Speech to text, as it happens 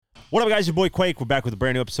What up, guys? Your boy Quake. We're back with a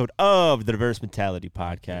brand new episode of the Diverse Mentality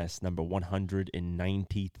Podcast, number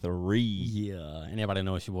 193. Yeah. Anybody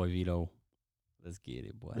know it's your boy Vito? Let's get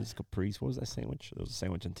it, boy. It's Caprice. What was that sandwich? There was a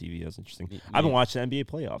sandwich on TV. That was interesting. Yeah. I've been watching the NBA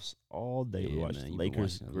playoffs all day. We Yeah, watched man, you've been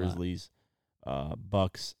Lakers, watching a lot. Grizzlies,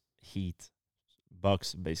 Bucks, Heat.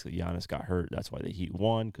 Bucks, basically, Giannis got hurt. That's why the Heat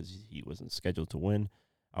won, because Heat wasn't scheduled to win.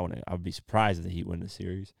 I would be surprised if the Heat win the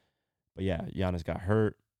series. But yeah, Giannis got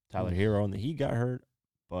hurt. Tyler Hero and the Heat got hurt.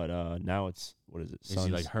 But now it's, what is it? Is he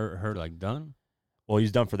like hurt like done? Well,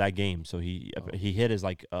 he's done for that game. So he hit his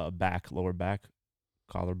like lower back,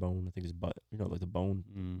 collarbone. I think his butt. You know, like the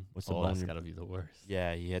bone. What's the bone? That's gotta be the worst.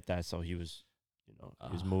 Yeah, he hit that. So he was, he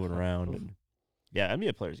was moving around. And yeah,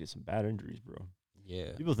 NBA players get some bad injuries, bro.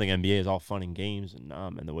 Yeah. People think NBA is all fun and games, and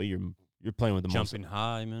nah, man. The way you're playing with the Jumping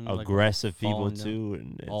high, man. most aggressive like people falling too,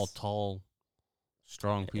 and all tall,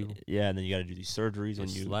 strong people. Yeah, and then you got to do these surgeries when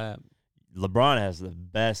you slap. LeBron has the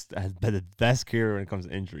best career when it comes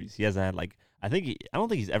to injuries. He hasn't had I don't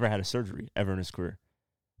think he's ever had a surgery ever in his career.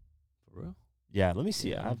 For real? Yeah, let me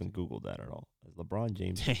see. Yeah, I haven't Googled that at all. Has LeBron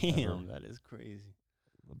James Damn, that is crazy.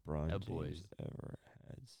 LeBron That boy James is- ever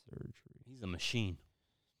had surgery? He's a machine.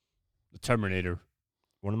 The Terminator.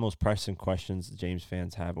 One of the most pressing questions James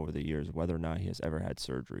fans have over the years, whether or not he has ever had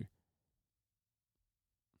surgery.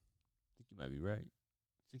 I think you might be right.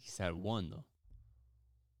 I think he's had one though.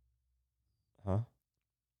 Huh?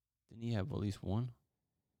 Didn't he have at least one?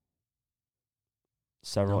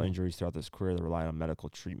 Several No. injuries throughout his career that relied on medical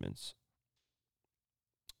treatments.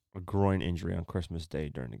 A groin injury on Christmas Day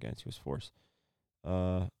during the games he was forced.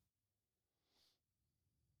 But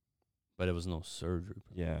it was no surgery.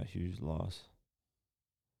 Yeah, huge loss.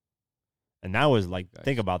 And that was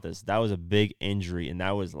think about this. That was a big injury, and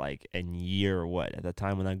that was in year what? At the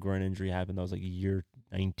time when that groin injury happened, that was year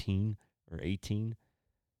 19 or 18.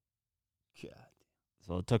 God.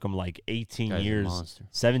 So it took him 18 Guy's a years, monster.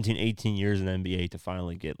 17, 18 years in the NBA to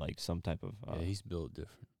finally get some type of. Yeah, he's built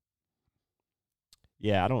different.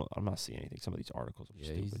 Yeah, I'm not seeing anything. Some of these articles are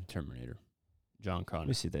Yeah, he's the stupid. Terminator. John Connor. Let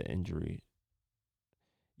me see the injury.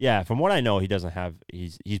 Yeah, from what I know, he doesn't have.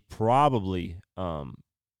 He's probably.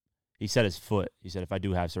 He said his foot. He said, if I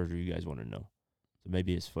do have surgery, you guys want to know. So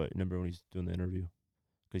maybe his foot. Remember when he's doing the interview?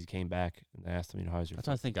 Because he came back and they asked him, how's your That's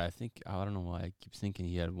foot? what I think. I don't know why I keep thinking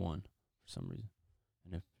he had one for some reason,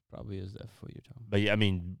 and it probably is that foot you're talking about. But yeah, I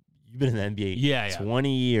mean, you've been in the NBA Yeah,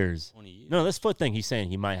 20 years. 20 years. No, this foot thing, he's saying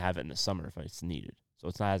he might have it in the summer if it's needed. So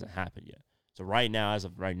it hasn't happened yet. So as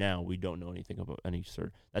of right now, we don't know anything about any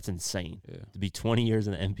surgery. That's insane. Yeah. To be 20 years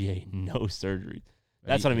in the NBA, no surgery.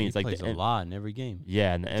 That's what I mean. It's he like plays a lot in every game.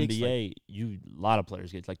 Yeah, in the Takes, NBA, a lot of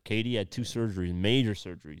players get KD had 2 surgeries, major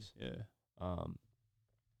surgeries. Yeah.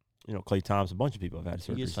 Klay Thompson, a bunch of people have had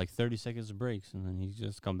surgeries. He gets 30 seconds of breaks, and then he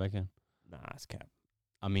just come back in. Nah, it's cap.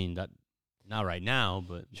 I mean, that not right now,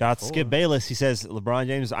 but Shout out to before. Skip Bayless. He says LeBron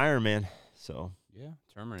James is Iron Man. So Yeah,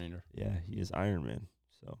 Terminator. yeah, he is Iron Man.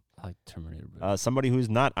 So I like Terminator. Bro. somebody who's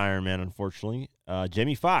not Iron Man, unfortunately,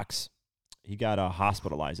 Jamie Foxx. He got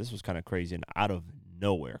hospitalized. This was kind of crazy and out of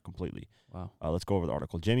nowhere completely. Wow. Let's go over the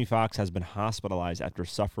article. Jamie Foxx has been hospitalized after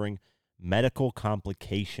suffering medical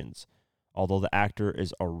complications, although the actor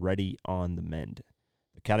is already on the mend.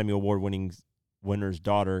 Academy Award winner's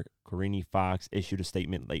daughter, Corinne Foxx, issued a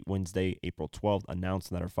statement late Wednesday, April 12th,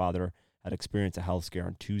 announcing that her father had experienced a health scare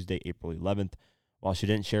on Tuesday, April 11th. While she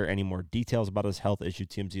didn't share any more details about his health issue,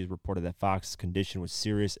 TMZ has reported that Fox's condition was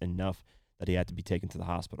serious enough that he had to be taken to the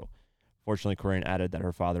hospital. Fortunately, Corinne added that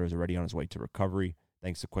her father is already on his way to recovery,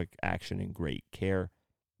 thanks to quick action and great care.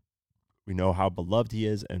 We know how beloved he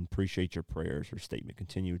is and appreciate your prayers. Her statement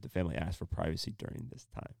continued. The family asked for privacy during this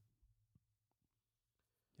time.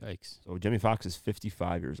 Yikes. So Jamie Foxx is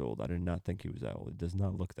 55 years old. I did not think he was that old. He does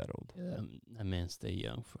not look that old. Yeah, that man stay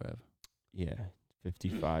young forever. Yeah,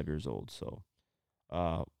 55 years old. So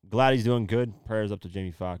glad he's doing good. Prayers up to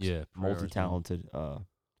Jamie Foxx. Yeah, prayers, multi-talented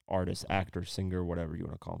artist, actor, singer, whatever you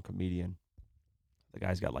want to call him, comedian. The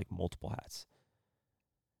guy's got multiple hats.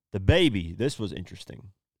 The Baby. This was interesting.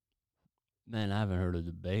 Man, I haven't heard of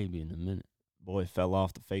the Baby in a minute. Boy, fell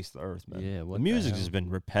off the face of the earth, man. Yeah, the what the music's hell? just been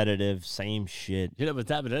repetitive, same shit. Yeah, but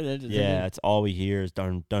that. Yeah, that's all we hear is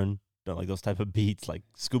dun dun dun, like those type of beats, like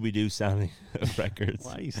Scooby Doo sounding records.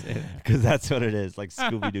 Why do you say that? Because that's what it is, like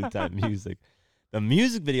Scooby Doo type music. The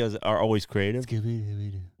music videos are always creative,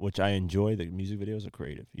 which I enjoy. The music videos are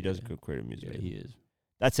creative. He does good creative music. Yeah, videos. he is.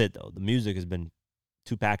 That's it though. The music has been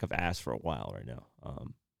 2-pack of ass for a while right now.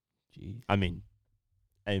 Gee. I mean,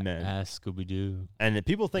 amen. Ass Scooby Doo. And the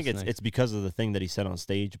people think That's it's nice. it's because of the thing that he said on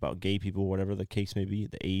stage about gay people, whatever the case may be,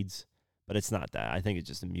 the AIDS. But it's not that. I think it's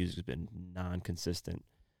just the music has been non-consistent.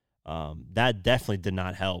 That definitely did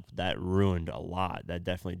not help. That ruined a lot. That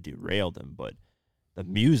definitely derailed him. But the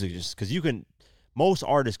music, just because most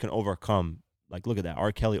artists can overcome. Like, look at that.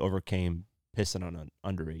 R. Kelly overcame pissing on an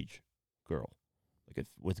underage girl,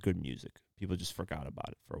 with good music. People just forgot about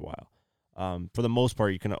it for a while. For the most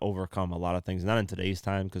part, you can overcome a lot of things. Not in today's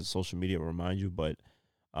time because social media will remind you, but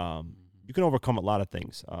you can overcome a lot of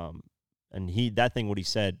things. And what he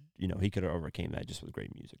said, he could have overcame that just with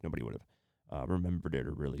great music. Nobody would have remembered it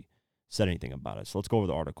or really said anything about it. So let's go over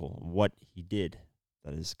the article, what he did.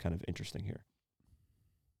 That is kind of interesting here.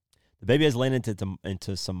 The baby has landed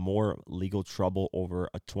into some more legal trouble over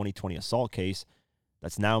a 2020 assault case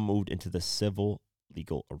that's now moved into the civil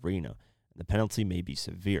legal arena. The penalty may be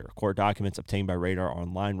severe. Court documents obtained by Radar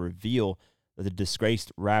Online reveal that the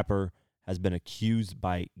disgraced rapper has been accused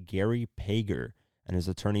by Gary Pager and his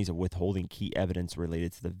attorneys of withholding key evidence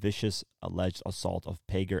related to the vicious alleged assault of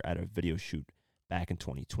Pager at a video shoot back in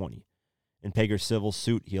 2020. In Pager's civil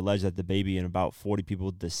suit, he alleged that the baby and about 40 people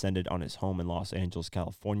descended on his home in Los Angeles,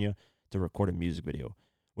 California, to record a music video,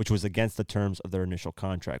 which was against the terms of their initial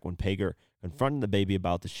contract. When Pager confronted the baby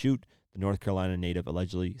about the shoot, the North Carolina native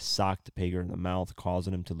allegedly socked Pager in the mouth,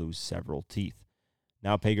 causing him to lose several teeth.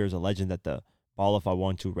 Now Pager is alleging that the Ball If I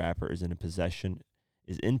Want To rapper is in possession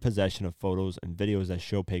of photos and videos that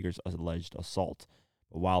show Pager's alleged assault.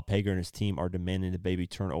 But while Pager and his team are demanding the baby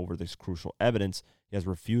turn over this crucial evidence, he has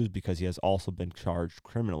refused because he has also been charged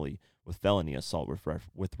criminally with felony assault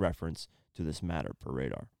with reference to this matter, per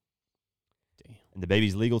Radar. Damn. And the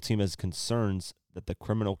baby's legal team has concerns that the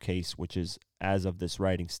criminal case, which is, as of this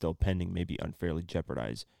writing, still pending, may be unfairly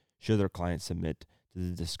jeopardized should their client submit to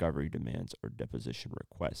the discovery demands or deposition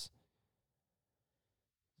requests.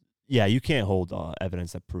 Yeah, you can't hold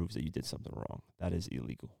evidence that proves that you did something wrong. That is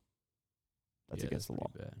illegal. That's against the law.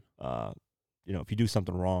 Bad. If you do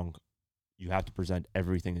something wrong, you have to present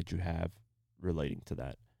everything that you have relating to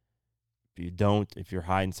that. If you don't, if you're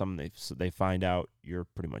hiding something, they find out, you're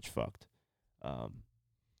pretty much fucked.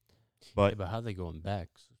 But how they going back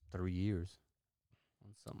 3 years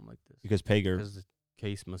on something like this? Because Pager, because the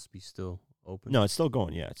case must be still open. No, it's still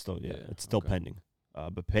going. Yeah, it's still okay. pending.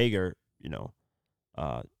 But Pager,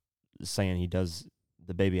 saying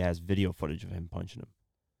the baby has video footage of him punching him.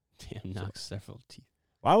 Damn, knocks several teeth.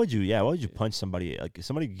 Why would you punch somebody? Like, if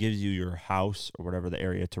somebody gives you your house or whatever the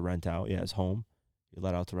area to rent out, his home, you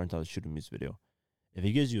let out to rent out, shoot a music video. If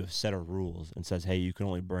he gives you a set of rules and says, hey, you can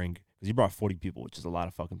only bring, because you brought 40 people, which is a lot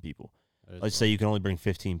of fucking people. Let's say you can only bring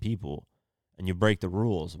 15 people and you break the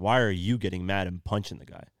rules. Why are you getting mad and punching the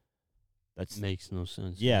guy? That makes no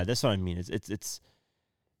sense. Yeah, that's what I mean. It's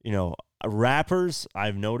rappers,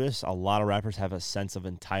 I've noticed a lot of rappers have a sense of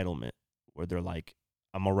entitlement where they're like,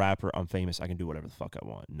 I'm a rapper, I'm famous, I can do whatever the fuck I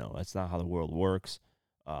want. No, that's not how the world works.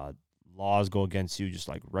 Laws go against you just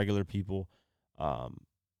like regular people. And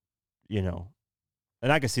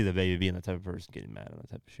I can see the baby being the type of person getting mad on that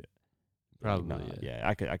type of shit. Probably, yeah.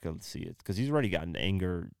 I could see it because he's already gotten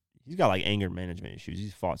anger. He's got like anger management issues.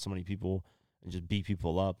 He's fought so many people and just beat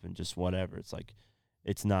people up and just whatever. It's like,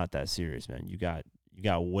 it's not that serious, man. You got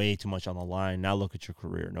way too much on the line. Now look at your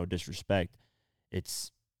career. No disrespect.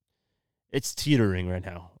 It's teetering right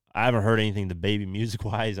now. I haven't heard anything the baby music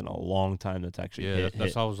wise in a long time that's actually hit.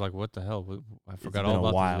 That's why I was like, what the hell? I forgot all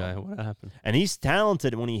about this guy. What happened? And he's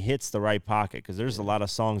talented when he hits the right pocket because there's a lot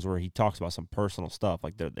of songs where he talks about some personal stuff,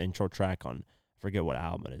 like the intro track on, I forget what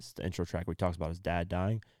album it is, the intro track where he talks about his dad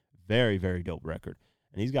dying. Very, very dope record.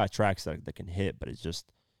 And he's got tracks that can hit, but it's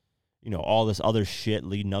just, all this other shit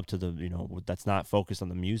leading up to the, that's not focused on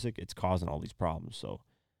the music, it's causing all these problems. So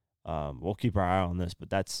we'll keep our eye on this, but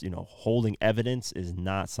that's, holding evidence is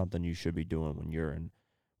not something you should be doing when you're in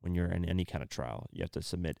any kind of trial. You have to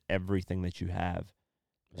submit everything that you have.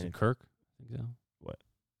 Is it Kirk? I think so. What?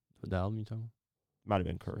 The album you talking about? Might have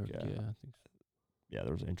been Kirk, yeah. Yeah, I think so. Yeah,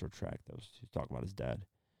 there was an intro track he was talking about his dad.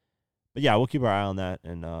 But yeah, we'll keep our eye on that,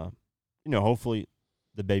 and hopefully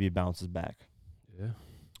the baby bounces back. Yeah.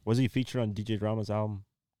 Was he featured on DJ Drama's album?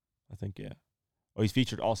 I think, yeah. Oh, he's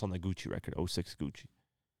featured also on the Gucci record, 06 Gucci.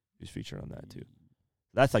 He was featured on that too.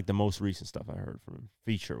 That's like the most recent stuff I heard from him,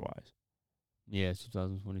 feature-wise. Yeah, it's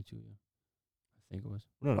 2022, yeah. I think it was.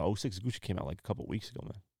 No, 06 Gucci came out like a couple weeks ago,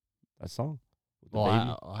 man. That song? With the Well,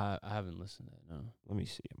 baby? I haven't listened to that, no. Let me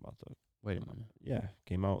see. I'm about to... Wait a minute. Yeah,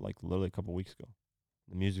 came out like literally a couple weeks ago.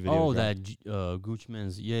 The music video. Oh, that Gucci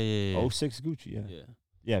Man's, yeah. 06 Gucci, yeah. Yeah.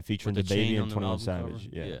 Yeah, featuring the baby and 21 Savage.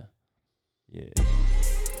 Yeah.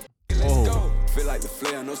 Oh. Feel like the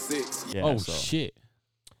flare, no six. Yeah, Shit.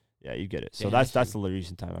 Yeah, you get it. So Damn, that's that's the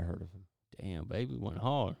recent time I heard of him. Damn, baby went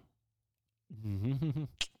hard.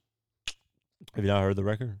 Have you not heard the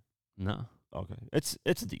record? No. Okay, it's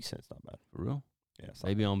decent. It's not bad. For real? Yeah, it's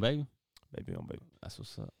Baby on baby? baby on baby. That's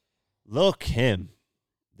what's up. Lil Kim.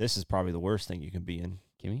 This is probably the worst thing you can be in.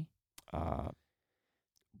 Kimmy?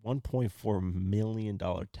 $1.4 million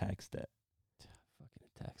tax debt. Fucking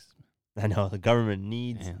taxes, man. I know the government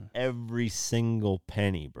needs Man. every single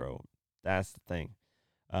penny, bro. That's the thing.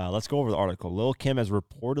 Let's go over the article. Lil Kim has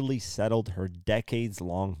reportedly settled her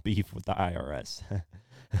decades-long beef with the IRS.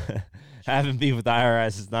 Having beef with the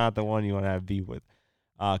IRS is not the one you want to have beef with.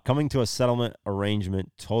 Coming to a settlement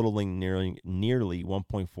arrangement totaling nearly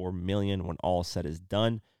 $1.4 million when all said is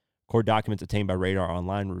done. Court documents obtained by Radar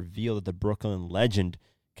Online reveal that the Brooklyn legend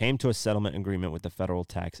came to a settlement agreement with the federal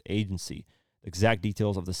tax agency. The exact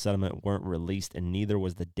details of the settlement weren't released, and neither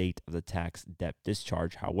was the date of the tax debt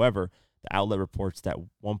discharge. However, the outlet reports that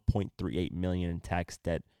 $1.38 million in tax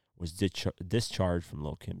debt was discharged from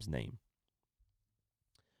Lil Kim's name.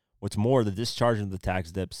 What's more, the discharge of the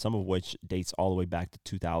tax debt, some of which dates all the way back to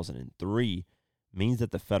 2003, means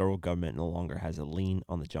that the federal government no longer has a lien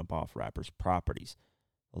on the jump-off rapper's properties.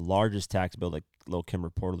 The largest tax bill that Lil Kim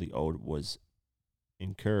reportedly owed was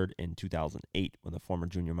incurred in 2008 when the former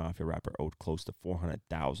Junior Mafia rapper owed close to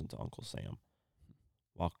 $400,000 to Uncle Sam.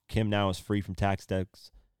 While Kim now is free from tax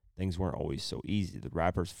debts, things weren't always so easy. The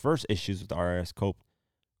rapper's first issues with the IRS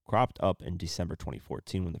cropped up in December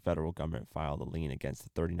 2014 when the federal government filed a lien against the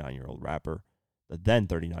then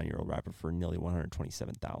 39-year-old rapper, for nearly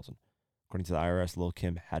 $127,000. According to the IRS, Lil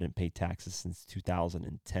Kim hadn't paid taxes since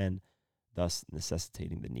 2010, thus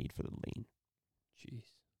necessitating the need for the lien. Jeez.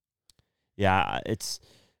 Yeah, it's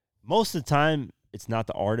most of the time it's not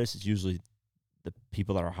the artist, it's usually the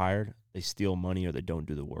people that are hired. They steal money or they don't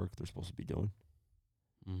do the work they're supposed to be doing.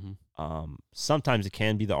 Mm-hmm. Sometimes it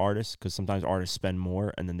can be the artist, because sometimes artists spend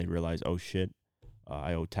more and then they realize, oh shit,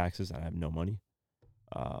 I owe taxes, I have no money.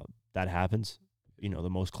 That happens. You know, the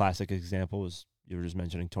most classic example is you were just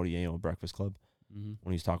mentioning Tony Ayo at Breakfast Club. Mm-hmm.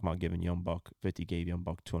 When he's talking about giving Young Buck gave Young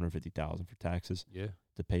Buck $250,000 for taxes Yeah.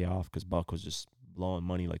 to pay off, because Buck was just blowing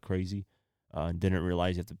money like crazy, and didn't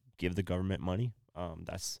realize you have to give the government money.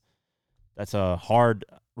 That's a hard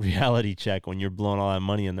reality check when you're blowing all that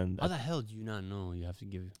money, and then How the hell do you not know you have to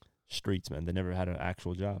give? streets, man. They never had an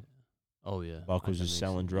actual job. Oh yeah. Buck was That just makes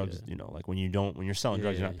selling sense, drugs. yeah. You know, like when you're selling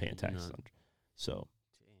drugs, you're not paying you're taxes. not. So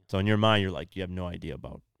Damn. in your mind, you're like, you have no idea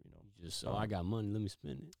about, You just I got money, let me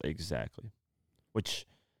spend it. exactly. Which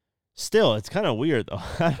still, it's kind of weird though.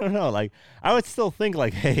 I don't know. Like, I would still think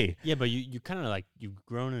like, hey, Yeah, but you kind of like you've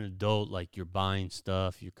grown an adult, like you're buying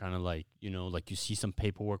stuff. You're kind of like like you see some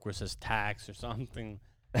paperwork where it says tax or something.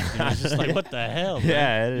 It's just like what the hell? Man?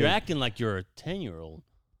 Yeah, it you're is. acting like you're a 10-year-old.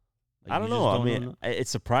 Like, I don't you know. just I mean, know. it's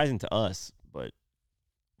surprising to us, but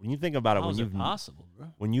when you think about it, How when is you've it possible, bro?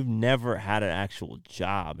 when you've never had an actual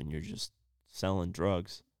job and you're just selling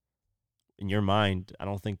drugs, in your mind, I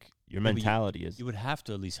don't think your Yeah, but mentality is. You would have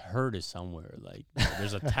to at least heard it somewhere. Like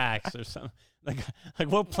there's a tax or something. Like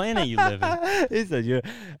what planet you live in? He said,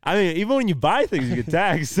 I mean, even when you buy things, you get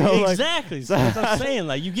taxed. So like, Exactly. So that's what I'm saying.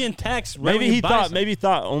 Like you getting taxed. Right maybe when you he buy thought something. maybe he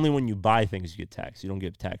thought only when you buy things you get taxed. You don't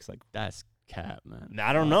get taxed like. That's cap, man.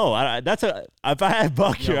 I don't know. If I had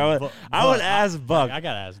Buck here, I would Buck, ask Buck. I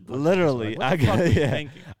gotta ask Buck. Literally, Like, what the fuck are you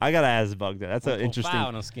thinking? I gotta ask Buck that. That's an Uncle interesting.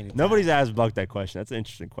 Fowl on skinny Nobody's time. asked Buck that question. That's an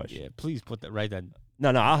interesting question. Yeah, please put that right. That No,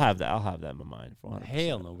 I'll have that. I'll have that in my mind. 100%.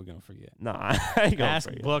 hell no, we're gonna forget. No, I ain't gonna Ask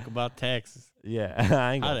forget. Buck about taxes. Yeah,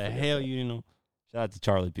 I ain't How gonna the forget hell that. you know? Shout out to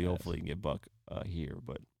Charlie P. Hopefully you can get Buck here.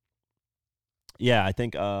 But yeah, I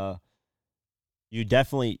think you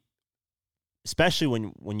definitely, especially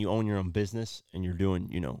when you own your own business and you're doing,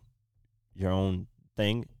 your own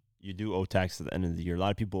thing, you do owe tax at the end of the year. A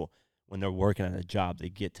lot of people, when they're working at a job, they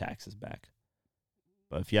get taxes back.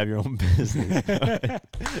 But if you have your own business, why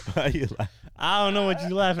are you laughing? I don't know what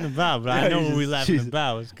you're laughing about, but I know what we're laughing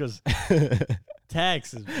about. It's because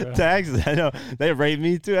taxes, bro. Taxes, I know. They rape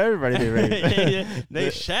me too. Everybody they rape. They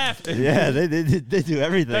shafted. Yeah, they do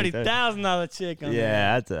everything. $30,000 check on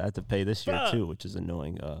Yeah, I had to pay this year Fuck. too, which is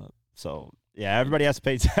annoying. So yeah, everybody has to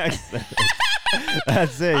pay taxes.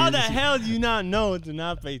 That's it. How You the just- hell do you not know to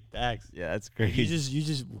not pay tax? Yeah, that's crazy. You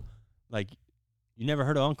just like you never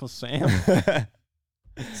heard of Uncle Sam?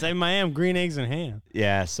 Same I am, green eggs and ham.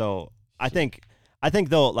 Yeah, so I think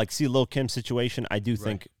though, like, see Lil Kim's situation, I do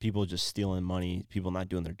think people just stealing money, people not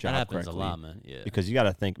doing their job That happens correctly. a lot, man. Yeah. Because you got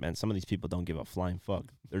to think, man, some of these people don't give a flying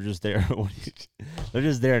fuck. They're just there. They're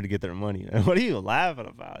just there to get their money. What are you laughing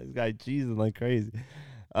about? This guy cheesing like crazy.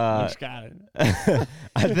 Just got it.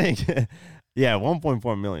 I think, yeah,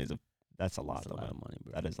 1.4 million that's a lot. That's a though, lot man. of money,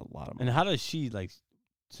 bro. That is a lot of And money. how does she like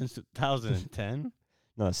since 2010?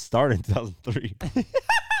 No, it started in 2003.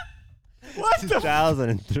 What the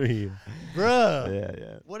 2003. bruh?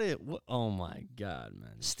 Yeah. What? Oh my god,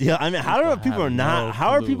 man. Still, I mean, how are people have not? no How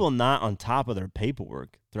are clue. people not on top of their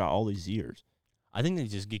paperwork throughout all these years? I think they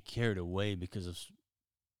just get carried away because of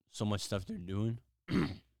so much stuff they're doing.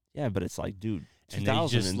 Yeah, but it's like, dude, And they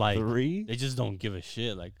just, like, 2003. They just don't give a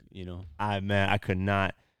shit. Like, I could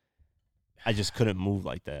not. I just couldn't move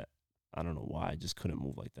like that. I don't know why. I just couldn't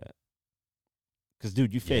move like that. Because,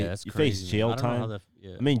 dude, you yeah, that's face crazy, man. jail I don't know how time. that-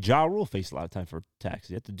 yeah. I mean, Ja Rule faced a lot of time for taxes.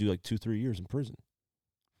 You have to do like 2-3 years in prison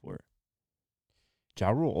for it. Ja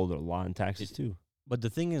Rule owed a lot in taxes too. But the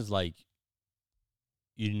thing is, like,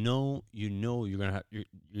 you're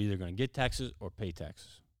either gonna get taxes or pay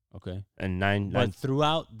taxes. Okay. And nine But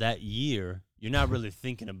throughout that year, you're not really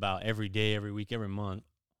thinking about every day, every week, every month.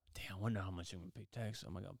 Damn, I wonder how much I'm gonna pay tax.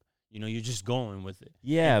 Oh my god. You're just going with it.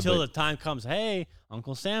 yeah, Until but, the time comes, hey,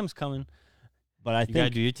 Uncle Sam's coming. but I You gotta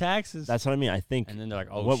think do your taxes. that's what I mean. I think and then they're like,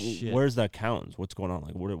 oh shit. where's the accountants? What's going on?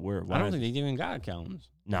 Like, where? I don't think they even got accountants.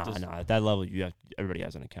 Nah, Just- at that level, everybody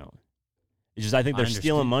has an account. It's just I think I they're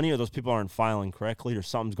stealing understand. money, or those people aren't filing correctly, or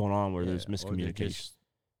something's going on where there's Yeah, or they're miscommunication. just-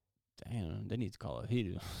 Damn, they need to call a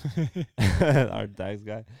Hidu. Our tax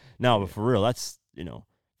guy. No, but for real, that's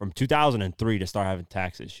from 2003 to start having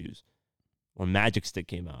tax issues. When Magic Stick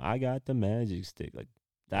came out, I got the Magic Stick. Like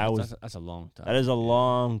That's a long time. that is a Yeah.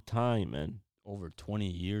 long time, man. Over 20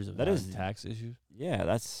 years of That having is- tax issues. Yeah,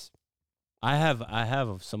 that's I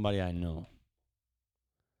have somebody I know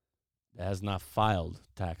that has not filed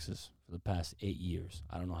taxes for the past 8 years.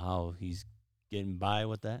 I don't know how he's getting by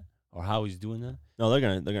with that or how he's doing that. no.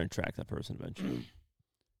 They're gonna track that person eventually.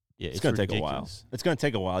 Yeah, It's gonna take a while. ridiculous. It's gonna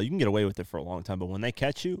take a while. You can get away with it for a long time, but when they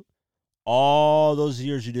catch you, all those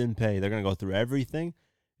years you didn't pay, they're gonna go through everything.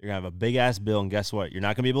 You're gonna have a big ass bill, and guess what? You're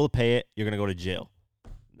not gonna be able to pay it. You're gonna go to jail.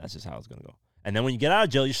 That's just how it's gonna go. And then when you get out of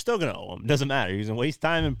jail, you're still gonna owe them. Doesn't matter. You're gonna waste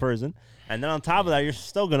time in prison, and then on top of that, you're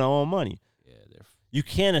still gonna owe them money. Yeah, they're You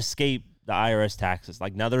can't escape the IRS taxes.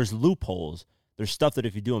 Like now, there's loopholes. There's stuff that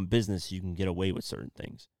if you do in business, you can get away with certain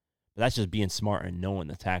things. But that's just being smart and knowing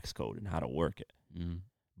the tax code and how to work it.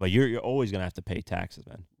 But you're always gonna have to pay taxes,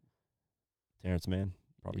 man. Terrence, man,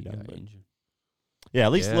 probably he done. got But injured. yeah,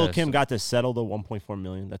 at least Yeah, Lil Kim so- got to settle the 1.4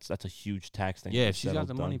 million. That's a huge tax thing. Yeah, to if she's got settle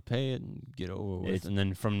the done. money, pay it and get over with. It's- And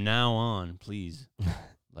then from now on, please,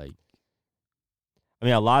 like, I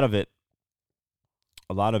mean, a lot of it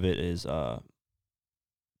is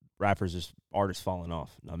rappers, just artists falling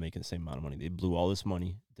off, not making the same amount of money. They blew all this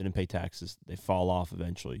money, didn't pay taxes. They fall off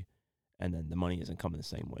eventually, and then the money isn't coming the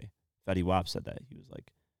same way. Fetty Wap said that. He was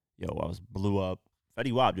like, yo, I was blew up.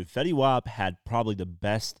 Fetty Wap, dude. Fetty Wap had probably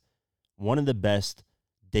one of the best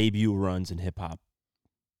debut runs in hip hop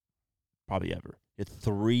probably ever. He had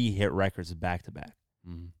 3 hit records back to back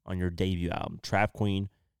on your debut album. Trap Queen,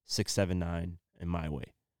 679, and My Way.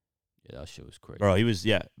 yeah, that shit was crazy. Bro, he was,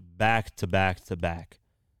 back to back to back.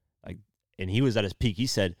 Like, and he was at his peak. He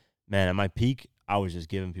said, man, at my peak, I was just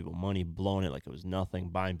giving people money, blowing it like it was nothing,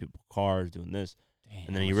 buying people cars, doing this. Damn,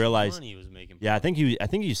 and then how he much realized- money he was making. Yeah, I think he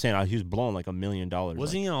was saying he was blowing like $1 million.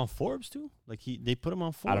 Wasn't he on Forbes too? Like they put him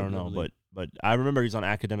on Forbes. I don't know, believe. but I remember he's on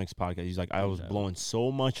Academics podcast. He's like, I was Exactly. blowing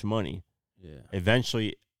so much money. yeah,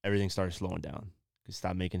 Eventually, everything started slowing down. He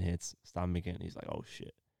stopped making hits. He's like, oh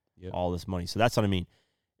shit, Yep. all this money. So that's what I mean.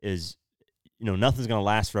 Is nothing's gonna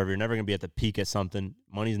last forever. You're never gonna be at the peak at something.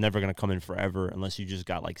 Money's never gonna come in forever unless you just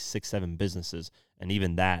got like 6-7 businesses, and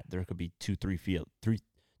even that there could be 2 to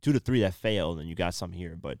 3 that fail, and then you got some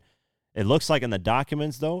here. But it looks like in the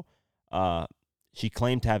documents though, she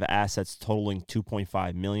claimed to have assets totaling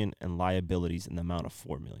 $2.5 million and liabilities in the amount of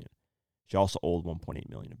 $4 million. She also owed $1.8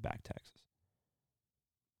 million in back taxes.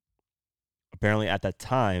 Apparently, at that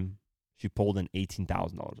time, she pulled in $18,000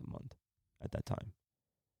 a month. At that time,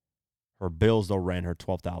 her bills though ran her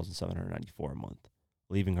 $12,794 a month,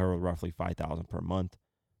 leaving her with roughly $5,000 per month.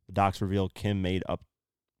 The docs revealed Kim made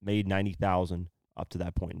 $90,000 up to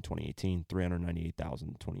that point in 2018, $398,000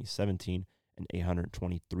 in 2017, and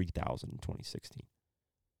 $823,000 in 2016.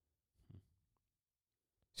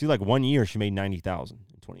 See, like 1 year she made $90,000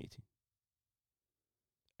 in 2018.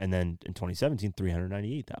 And then in 2017,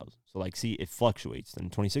 $398,000. So like, see, it fluctuates. Then in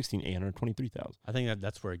 2016, $823,000. I think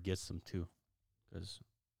that's where it gets them too, because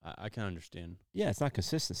I can understand Yeah, it's not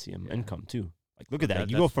consistency in Yeah. income too. Like, look at that. That-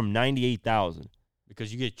 You go that's- from 98,000.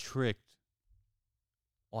 because you get tricked.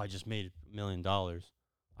 Oh, I just made $1 million.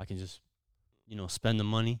 I can just, spend the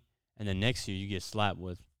money, and then next year you get slapped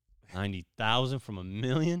with 90,000 from $1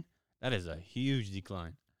 million. That is a huge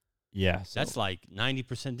decline. Yeah, so, That's like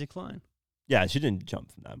 90% decline. yeah. She didn't jump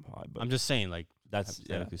from that high, but I'm just saying, like, that's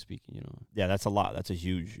hypothetically speaking, yeah, that's a lot. That's a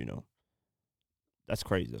huge, That's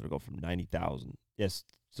crazy though, to go from 90,000. Yes,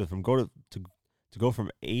 so from go to go from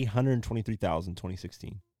 823,000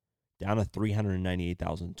 2016 down to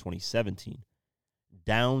 398,000 in 2017,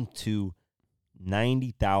 down to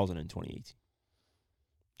 90,000 in 2018.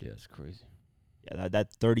 Yeah, it's crazy. Yeah,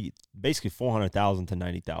 that 30, basically 400,000 to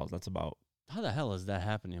 90,000. That's about. How the hell is that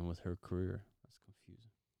happening with her career? That's confusing.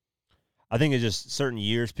 I think it's just certain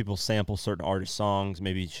years people sample certain artist songs.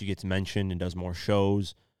 Maybe she gets mentioned and does more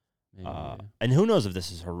shows. Maybe, yeah. And who knows if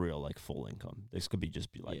this is her real like full income? This could be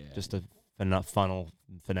like Yeah. just a funnel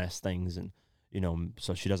finesse things, and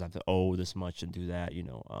so she doesn't have to owe this much and do that.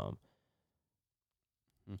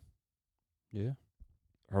 Yeah.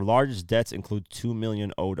 Her largest debts include $2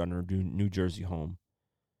 million owed on her New Jersey home,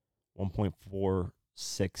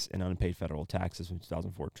 1.46 in unpaid federal taxes from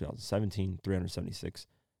 2004 to 2017,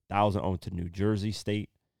 376,000 owed to New Jersey state.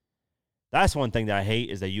 That's one thing that I hate,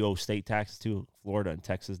 is that you owe state taxes too. Florida and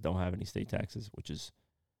Texas don't have any state taxes, which is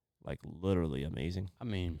like literally amazing. I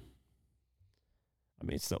mean,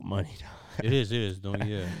 it's still money. it is. Don't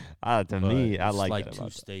yeah. To me, I it's like like that two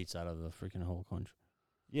about that. states out of the freaking whole country.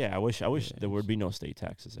 Yeah, I wish Yeah, there would be no state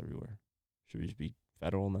taxes everywhere. Should just be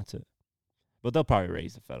federal and that's it. But they'll probably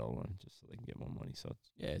raise the federal one just so they can get more money. So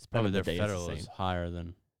Yeah, it's End probably of the their day, it's the federal is same. higher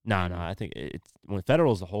than. no, I think it's when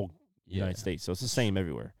federal is the whole Yeah. United States, so it's the same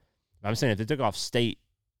everywhere. But I'm saying if they took off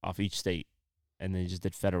each state, and they just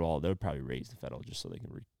did federal, they would probably raise the federal just so they can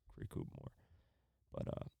recoup more. But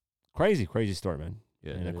crazy story, man,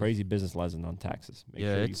 Yeah, and a it is. crazy business lesson on taxes.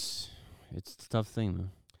 It's a tough thing,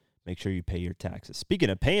 man. Make sure you pay your taxes. Speaking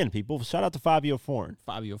of paying people, shout out to Fabio Foreign.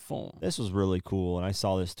 Fabio phone. This was really cool, and I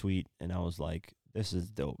saw this tweet, and I was like, this is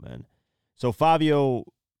dope, man. So Fabio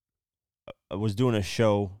was doing a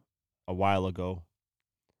show a while ago,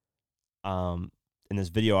 and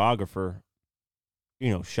this videographer,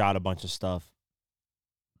 shot a bunch of stuff.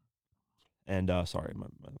 And, sorry, I'm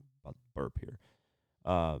about to burp here.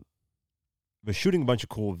 Was shooting a bunch of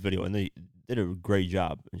cool video, and they did a great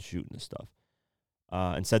job in shooting this stuff.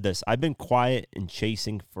 And said this: I've been quiet and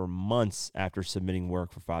chasing for months after submitting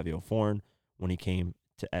work for Fabio Foreign when he came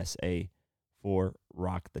to SA for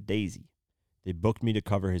Rock the Daisy. They booked me to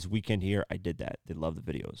cover his weekend here. I did that. They love the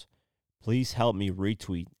videos. Please help me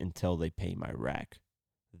retweet until they pay my rack.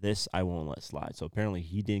 This I won't let slide. So apparently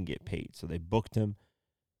he didn't get paid. So they booked him,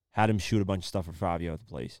 had him shoot a bunch of stuff for Fabio at the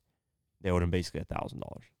place. They owed him basically $1,000.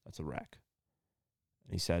 That's a rack.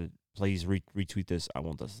 And he said, please retweet this. I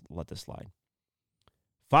won't let this slide.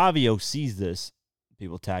 Fabio sees this.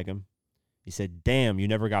 People tag him. He said, damn, you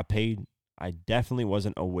never got paid. I definitely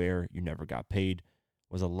wasn't aware you never got paid.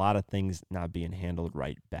 Was a lot of things not being handled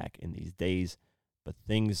right back in these days, but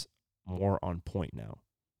things more on point now.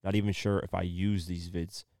 Not even sure if I use these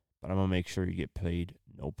vids, but I'm going to make sure you get paid.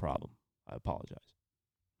 No problem. I apologize.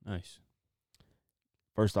 Nice.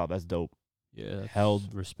 First off, that's dope. Yeah, that's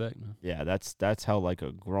Held- respect, man. Yeah, that's how like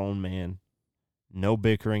a grown man. No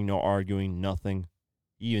bickering, no arguing, nothing.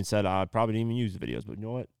 He even said, I probably didn't even use the videos, but you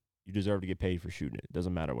know what? You deserve to get paid for shooting it. It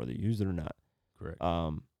doesn't matter whether you use it or not. Correct.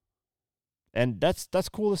 And that's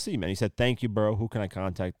cool to see, man. He said, thank you, bro. Who can I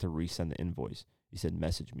contact to resend the invoice? He said,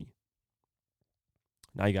 message me.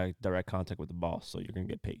 Now you got direct contact with the boss, so you're going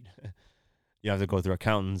to get paid. You have to go through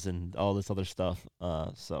accountants and all this other stuff.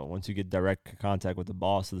 So once you get direct contact with the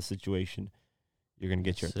boss of the situation, you're going to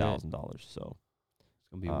get That's your it. $1,000. So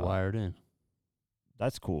It's gonna be wired in.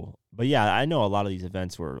 that's cool. But yeah, I know a lot of these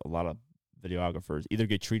events where a lot of videographers either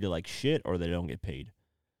get treated like shit or they don't get paid.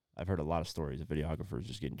 I've heard a lot of stories of videographers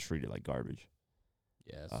just getting treated like garbage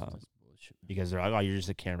Yeah, that's bullshit. because they're like, oh, you're just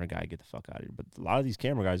a camera guy. Get the fuck out of here. But a lot of these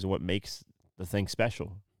camera guys are what makes the thing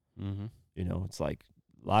special. Mm-hmm. It's like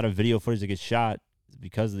a lot of video footage that gets shot is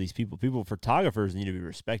because of these people. Photographers need to be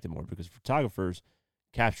respected more because photographers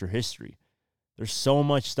capture history. There's so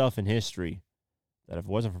much stuff in history that if it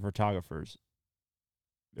wasn't for photographers,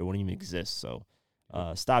 it wouldn't even exist. So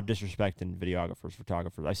stop disrespecting videographers,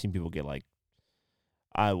 photographers. I've seen people get like,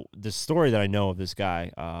 the story that I know of this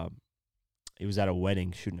guy, he was at a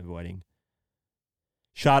wedding, shooting a wedding.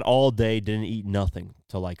 Shot all day, didn't eat nothing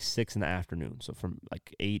till like 6 in the afternoon. So from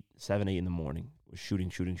like 7, 8 in the morning, was shooting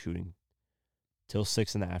till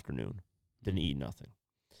 6 in the afternoon. Didn't eat nothing.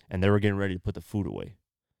 And they were getting ready to put the food away.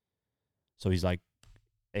 So he's like,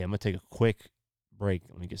 hey, I'm going to take a quick break.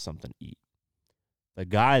 Let me get something to eat. The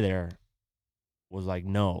guy there was like,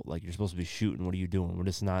 no, like you're supposed to be shooting. What are you doing? Well,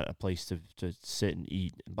 this is not a place to sit and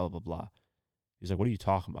eat and blah, blah, blah. He's like, what are you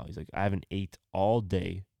talking about? He's like, I haven't ate all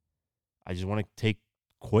day. I just want to take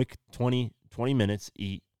quick 20 minutes,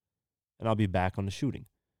 eat, and I'll be back on the shooting.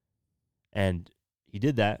 And he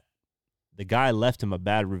did that. The guy left him a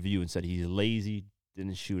bad review and said he's lazy,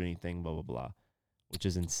 didn't shoot anything, blah, blah, blah. which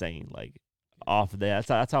is insane. Like off of that,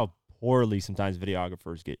 that's how poorly sometimes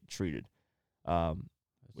videographers get treated,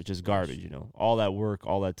 which is garbage. You know, all that work,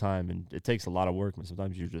 all that time, and it takes a lot of work. And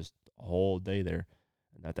sometimes you're just a whole day there,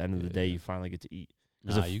 and at the end of the day, you finally get to eat.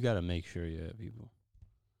 Nah, you got to make sure you have people.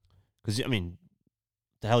 Because I mean,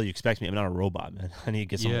 the hell you expect me? I'm not a robot, man. I need to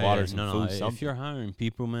get some water, some food, something. If you're hiring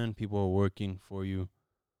people, man, people are working for you.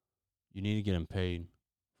 You need to get them paid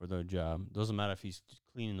for their job. Doesn't matter if he's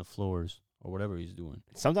cleaning the floors or whatever he's doing.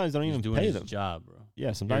 Sometimes they don't even pay them. Job, bro.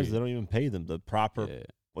 Yeah, sometimes they don't even pay them the proper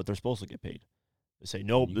what they're supposed to get paid. They say,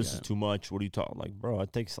 nope, this is too much. What are you talking? Like, bro,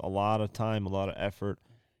 it takes a lot of time, a lot of effort,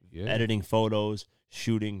 editing photos,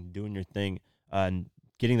 shooting, doing your thing, and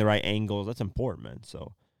getting the right angles. That's important, man.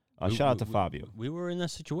 So shout out to Fabio. We were in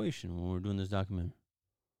that situation when we were doing this documentary.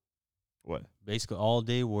 What? Basically all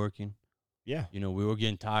day working. Yeah. You know, we were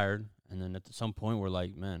getting tired. And then at some point, we're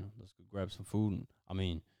like, man, let's go grab some food. And I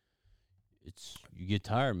mean, you get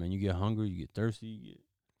tired, man. You get hungry. You get thirsty.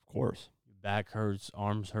 Of course. Your back hurts.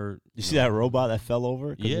 Arms hurt. You see that robot that fell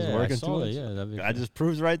over? Yeah, working I saw that. Yeah, that just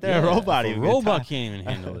proves right there. A robot. A robot can't even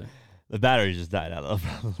handle it. The battery just died out of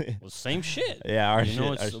probably. Well, same shit. Yeah, our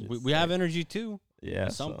we have energy too. Yeah.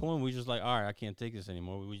 At some point, we just like, all right, I can't take this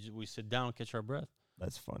anymore. We sit down and catch our breath.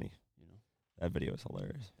 That's funny. You know, that video is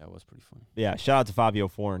hilarious. That was pretty funny. Yeah, shout out to Fabio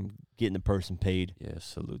Foreign getting the person paid. Yeah,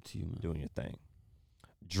 salute to you, man. Doing your thing.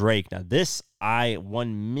 Drake. Now, this I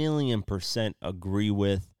 1,000,000% agree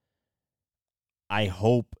with. I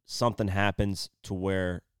hope something happens to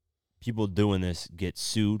where people doing this get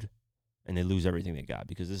sued and they lose everything they got,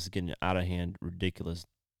 because this is getting out of hand, ridiculous,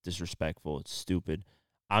 disrespectful. It's stupid.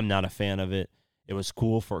 I'm not a fan of it. It was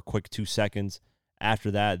cool for a quick 2 seconds.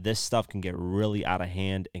 After that, this stuff can get really out of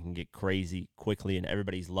hand and can get crazy quickly, and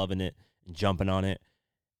everybody's loving it and jumping on it,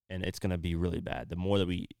 and it's going to be really bad. The more that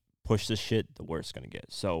we push this shit, the worse it's going to get.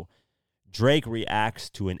 So Drake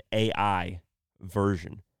reacts to an AI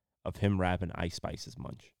version of him rapping Ice Spice's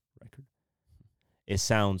Munch record. It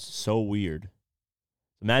sounds so weird.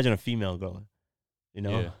 Imagine a female going, you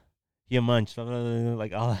know, he a munch,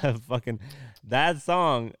 like all that fucking, that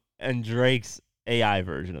song and Drake's AI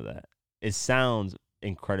version of that. It sounds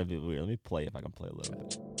incredibly weird. Let me play if I can play a little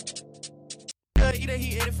bit. Either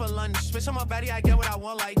he ate it for lunch. Spit on my body, I get what I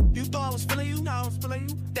want. Like, you thought I was feeling you, now I'm feeling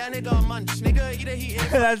you. That nigga a munch. Nigga, either he ate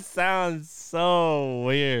it. That sounds so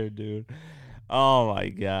weird, dude. Oh my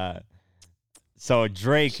God. So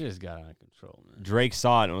Drake just got out of control, man. Drake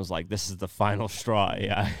saw it and was like, this is the final straw.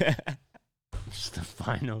 Yeah. It's the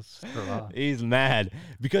final straw. He's mad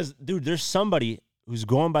because, dude, there's somebody who's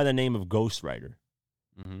going by the name of Ghostwriter.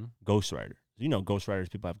 Mm-hmm. Ghostwriter. You know, Ghostwriters,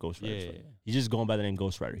 people have Ghostwriters. Yeah. He's just going by the name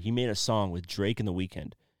Ghostwriter. He made a song with Drake and The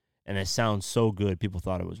Weeknd, and it sounds so good, people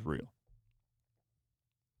thought it was real.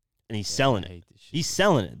 And he's selling it. He's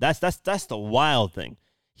selling it. That's the wild thing.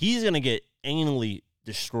 He's going to get anally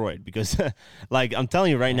destroyed because, like, I'm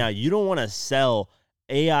telling you right now, you don't want to sell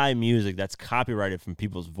AI music that's copyrighted from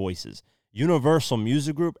people's voices. Universal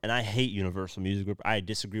Music Group, and I hate Universal Music Group. I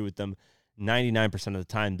disagree with them 99% of the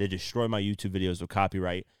time. They destroy my YouTube videos with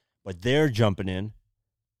copyright, but they're jumping in,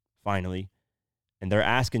 finally, and they're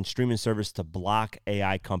asking streaming service to block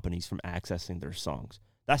AI companies from accessing their songs.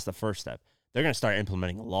 That's the first step. They're going to start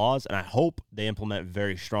implementing laws, and I hope they implement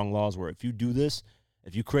very strong laws where if you do this,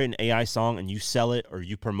 if you create an AI song and you sell it or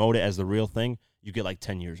you promote it as the real thing, you get like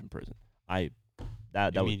 10 years in prison.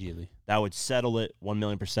 Immediately. That would settle it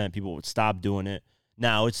 1,000,000%. People would stop doing it.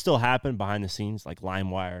 Now, it still happened behind the scenes, like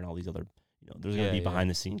LimeWire and all these other, there's going to be behind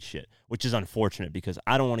the scenes shit, which is unfortunate because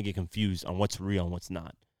I don't want to get confused on what's real and what's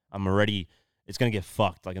not. It's going to get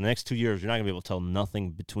fucked. Like in the next 2 years, you're not going to be able to tell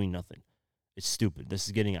nothing between nothing. It's stupid. This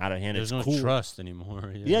is getting out of hand. There's it's no cool. trust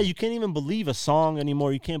anymore. Yeah, you can't even believe a song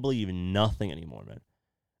anymore. You can't believe nothing anymore, man.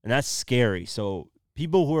 And that's scary. So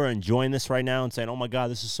people who are enjoying this right now and saying, oh my God,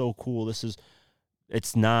 this is so cool.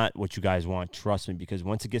 It's not what you guys want. Trust me, because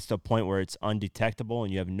once it gets to a point where it's undetectable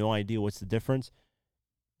and you have no idea what's the difference,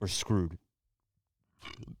 we're screwed.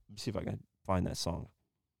 Let me see if I can find that song.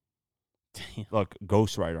 Damn. Look,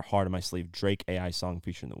 Ghostwriter, Heart on My Sleeve, Drake AI song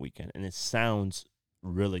featuring The Weeknd. And it sounds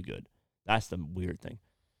really good. That's the weird thing.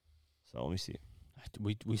 So let me see.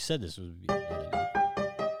 We said this would be a good idea.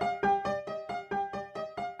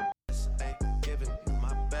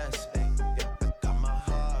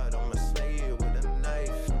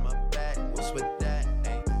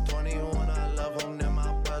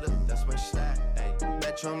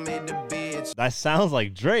 That sounds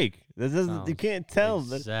like Drake. This isn't. You can't tell.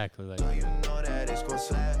 Exactly like. You know that it's gonna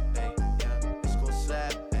slap, it's gonna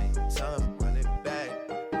slap, time run it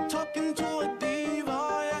back. Talking to a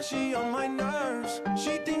diva, yeah, she on my nerves.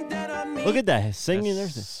 She think that I need. Look at that singing.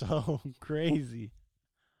 That's so crazy.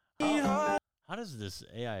 How does this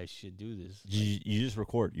AI shit do this? You just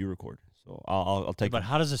record. You record. So I'll take. But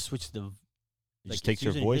how does it switch the? It Like, just takes it's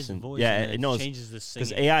your using voice his and voice yeah, and it knows changes the because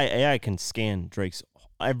singing. AI can scan Drake's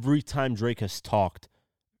every time Drake has talked,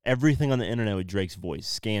 everything on the internet with Drake's voice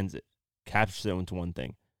scans it, captures it into one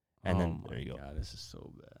thing, and then there you go. God, this is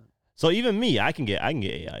so bad. So even me, I can get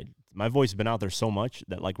AI. My voice has been out there so much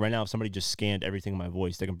that like right now, if somebody just scanned everything in my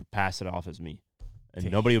voice, they can pass it off as me, and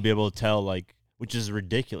Damn. nobody will be able to tell. Like, which is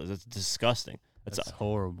ridiculous. It's disgusting. That's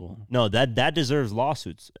horrible. No, that deserves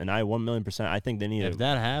lawsuits, and I 1,000,000%. I think they need If to.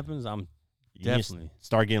 that happens, I'm You need to definitely.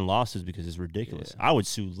 start getting lawsuits because it's ridiculous. Yeah. I would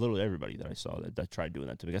sue literally everybody that I saw that tried doing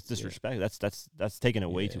that to me. That's disrespect. That's taking it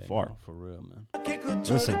way too Yeah, far. no, for real, man. Can't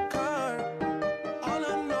control Listen. the curve. All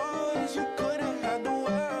I know is you couldn't have the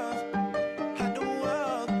world. Had the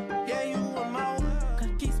world. Yeah, you were my world.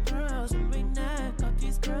 Got these girls on my neck. Got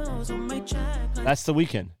these girls on my check. That's The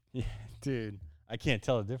Weeknd. Yeah, dude, I can't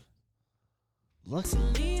tell the difference. Look,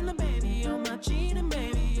 Selena, baby, on my cheating,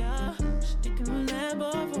 baby, yeah. Sticking a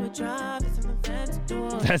Lambo for a drive. It's an event to do.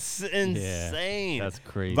 that's insane. That's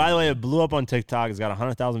crazy. By the way, it blew up on TikTok. It's got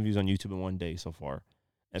 100,000 views on YouTube in one day so far,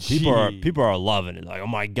 and people are loving it. Like, oh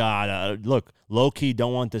my god, look, low key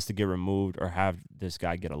don't want this to get removed or have this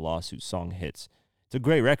guy get a lawsuit. Song hits. It's a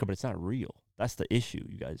great record, but it's not real. That's the issue,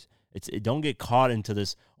 you guys. It don't get caught into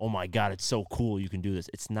this. Oh my god, it's so cool. You can do this.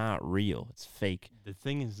 It's not real. It's fake. The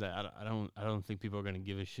thing is that I don't think people are gonna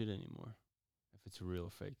give a shit anymore if it's real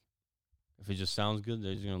or fake. If it just sounds good,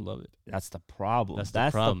 they're just gonna love it. That's the problem. That's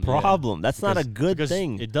That's the the problem, problem. yeah. That's not a Because- good because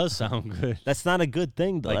thing. It does sound good. That's not a good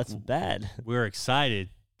thing, though. Like, That's bad. We're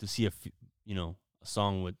excited to see a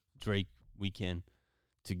song with Drake Weeknd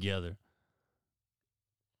together.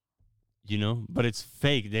 But it's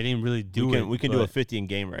fake. They didn't really do it. We can do a but 50 in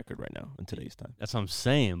game record right now in today's time. That's what I'm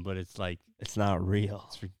saying. But it's like, It's not real.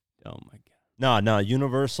 oh my god. No,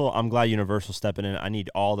 Universal. I'm glad Universal stepping in. I need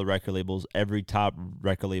all the record labels, every top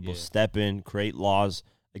record label, Yeah. step in, create laws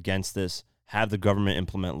against this, have the government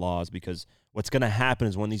implement laws, because what's going to happen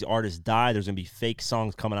is when these artists die, there's going to be fake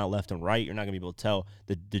songs coming out left and right. You're not going to be able to tell.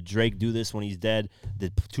 Did Drake do this when he's dead?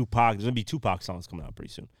 Did Tupac? There's going to be Tupac songs coming out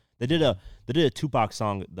pretty soon. They did a Tupac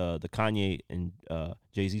song, the Kanye and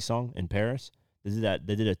Jay-Z song in Paris. They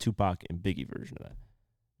did a Tupac and Biggie version of that.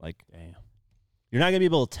 Like, Damn. you're not going to be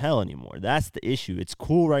able to tell anymore. That's the issue. It's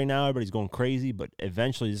cool right now. Everybody's going crazy, but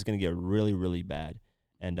eventually this is going to get really, really bad.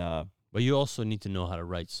 And But you also need to know how to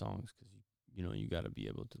write songs because you got to be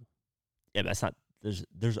able to. yeah, that's not. There's.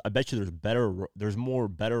 I bet you there's more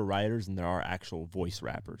better writers than there are actual voice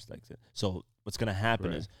rappers. Like that. So what's going to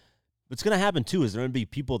happen Right. is, what's going to happen too is there going to be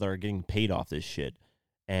people that are getting paid off this shit,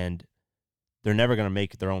 and they're never going to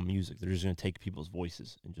make their own music. They're just going to take people's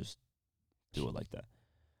voices and just do it like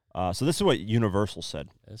that. So this is what Universal said.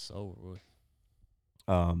 That's over with.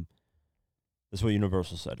 This is what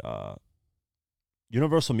Universal said.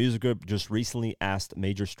 Universal Music Group just recently asked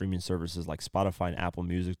major streaming services like Spotify and Apple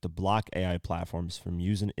Music to block AI platforms from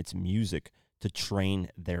using its music to train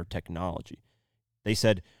their technology. They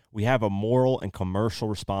said, we have a moral and commercial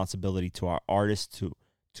responsibility to our artists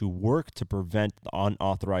to work to prevent the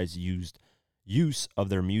unauthorized use of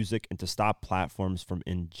their music and to stop platforms from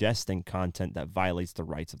ingesting content that violates the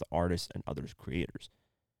rights of the artists and other creators.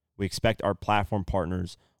 We expect our platform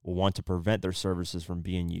partners will want to prevent their services from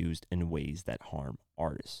being used in ways that harm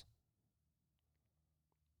artists.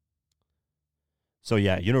 So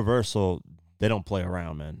yeah, Universal, they don't play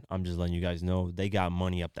around, man. I'm just letting you guys know they got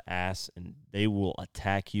money up the ass and they will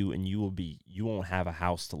attack you and you won't have a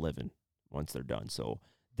house to live in once they're done. So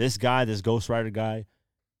this ghostwriter guy,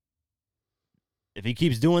 if he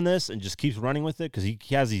keeps doing this and just keeps running with it, because he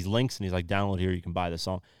has these links and he's like, download here, you can buy the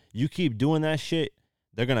song. You keep doing that shit,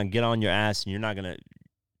 they're gonna get on your ass and you're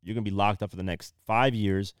gonna be locked up for the next 5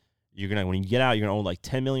 years. When you get out, you're gonna owe like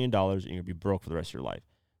 $10 million and you're gonna be broke for the rest of your life.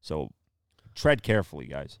 So tread carefully,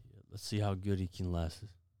 guys. Let's see how good he can last.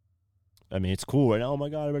 I mean, it's cool right now. Oh my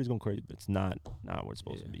God, everybody's going crazy, but it's not what it's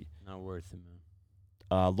supposed to be. Not worth it,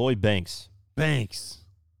 man. Lloyd Banks.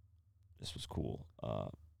 This was cool.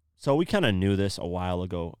 So we kind of knew this a while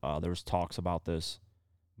ago. There was talks about this,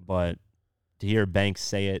 but to hear Banks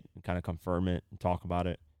say it and kind of confirm it and talk about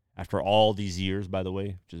it after all these years, by the way,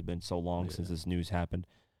 which has been so long since this news happened,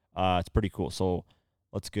 it's pretty cool. So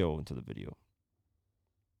let's go into the video.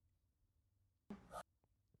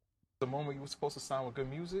 The moment you were supposed to sign with good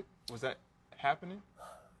music, was that happening?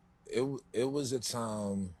 It was a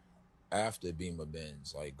time after Beamer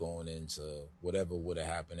Benz, like going into whatever would have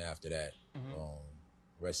happened after that.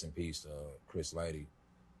 Rest in peace, Chris Lighty.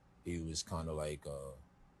 He was kind of like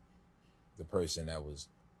the person that was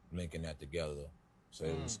linking that together. So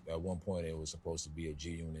it was at one point it was supposed to be a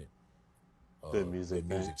G Unit Good music,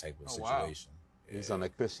 man. type of Oh, wow. situation. He's on the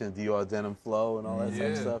Christian Dior denim flow and all that type of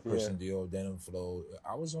Yeah. stuff. Christian Dior denim flow.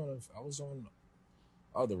 I was on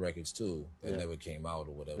other records too that Yeah. never came out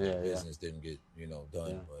or whatever. Yeah, The yeah. business didn't get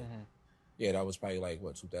done. Yeah. But yeah, that was probably like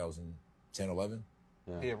what 2010, 11.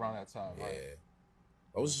 Yeah, around that time. Yeah, Right.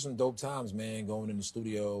 those are some dope times, man. Going in the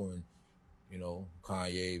studio and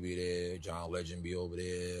Kanye be there, John Legend be over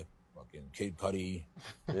there, fucking Kid Cudi.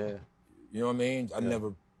 Yeah. You know what I mean? I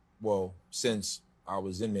never, since I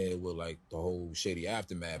was in there with like the whole Shady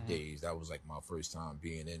Aftermath days, that was like my first time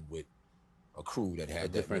being in with a crew that had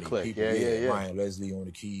that different many clique. people. Yeah. Ryan Leslie on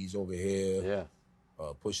the keys over here. Yeah.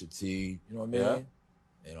 Pusha T. You know what I mean? Yeah.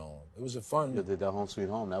 It was a fun. You did that Home Sweet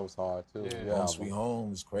Home. That was hard too. Yeah. Your Home album. Sweet Home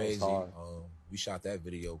was crazy. hard. We shot that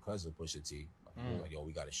video because of Pusha T. We was like, yo,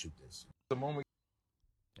 we got to shoot this. The moment.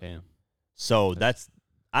 Damn. So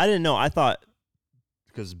I didn't know. I thought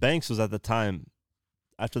because Banks was at the time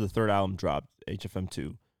after the third album dropped,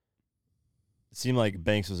 HFM2. It seemed like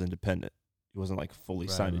Banks was independent. He wasn't like fully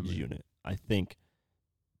Right, I signed to remember. G Unit, I think.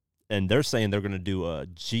 And they're saying they're gonna do a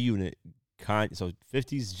G Unit, so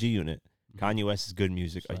 50s G Unit, Kanye West's Good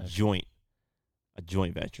Music, a Slash.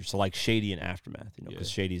 joint venture. So like Shady and Aftermath, because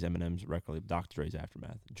Yeah. Shady's Eminem's record, label, Dr. Dre's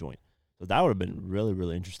Aftermath, joint. So that would have been really,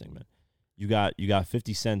 really interesting, man. You got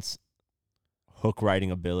 50 Cent's hook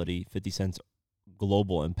writing ability, 50 Cent's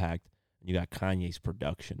global impact, and you got Kanye's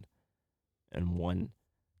production, and one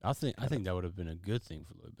I think that would have been a good thing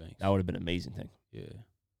for Lloyd Banks. that would have been an amazing thing. Yeah.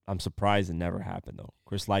 I'm surprised it never happened though.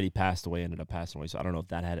 Chris Lighty passed away, ended up passing away, so I don't know if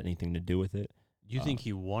that had anything to do with it. Do you think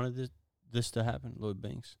he wanted this to happen, Lloyd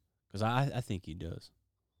Banks? Because I think he does.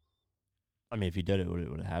 I mean, if he did it, would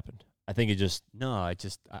have happened. I think it just No,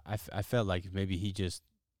 I felt like maybe he just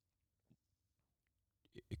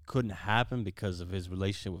it couldn't happen because of his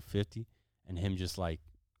relationship with 50 and him just like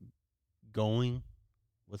going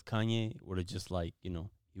with Kanye would have just like, he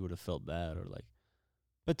would have felt bad or like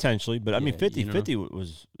potentially, but I mean, Yeah, 50 you know? 50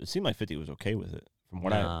 was. It seemed like 50 was okay with it from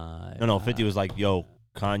what nah, No, 50 was like, yo,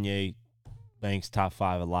 Kanye, Banks top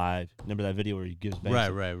 5 alive. Remember that video where he gives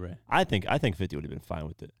Banks? Right. I think 50 would have been fine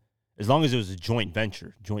with it, as long as it was a joint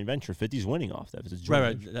venture. 50's winning off that. If it's a joint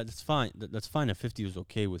Right. venture. That's fine. That's fine if 50 was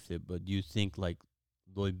okay with it, but do you think like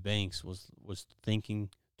Lloyd Banks was thinking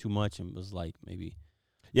too much and was like maybe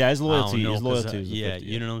Yeah, his loyalty. I don't know, His 'cause, loyalty. Was the yeah, 50,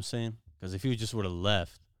 you know what I'm saying? Because if he just would have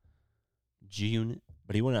left G Unit,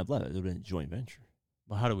 But he wouldn't have left. It would have been a joint venture.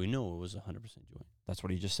 but how do we know it was 100% joint? That's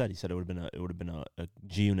what he just said. He said it would have been a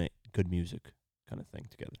G Unit Good Music kind of thing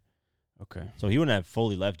together. Okay. So he wouldn't have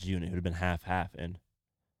fully left G Unit. It would have been half. And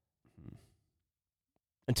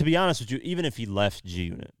to be honest with you, even if he left G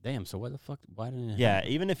Unit, Damn. So why didn't it? yeah, happen?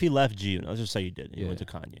 even if he left G Unit, let's just say he did. He went to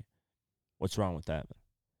Yeah. Kanye. What's wrong with that?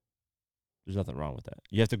 There's nothing wrong with that.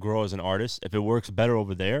 You have to grow as an artist. If it works better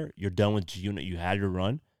over there, you're done with G Unit. You had your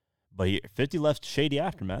run. But 50 left Shady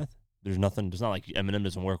Aftermath. There's nothing. It's not like Eminem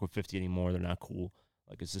doesn't work with 50 anymore. They're not cool.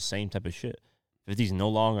 Like, it's the same type of shit. 50's no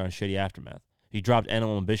longer on Shady Aftermath. He dropped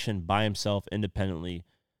Animal Ambition by himself, independently.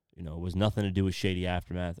 It was nothing to do with Shady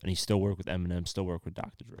Aftermath. And he still worked with Eminem, still worked with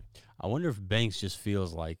Dr. Dre. I wonder if Banks just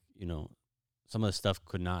feels like some of the stuff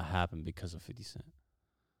could not happen because of 50 Cent.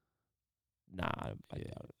 Nah, I Yeah.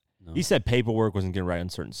 doubt it. No. He said paperwork wasn't getting right on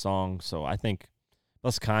certain songs. So I think,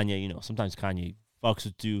 plus Kanye, sometimes Kanye fucks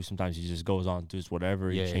with you. Sometimes he just goes on, does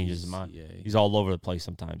whatever. He changes his mind. Yeah. He's all over the place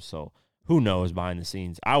sometimes. So who knows behind the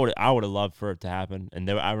scenes? I would have loved for it to happen. And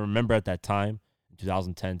I remember at that time, in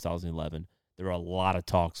 2010, 2011, there were a lot of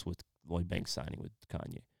talks with Lloyd Banks signing with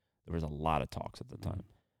Kanye. There was a lot of talks at the time.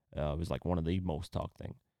 It was like one of the most talked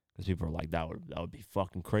thing because people were like, that would be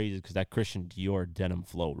fucking crazy because that Christian Dior Denim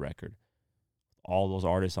Flow record, all those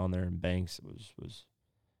artists on there and Banks was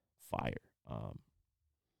fire.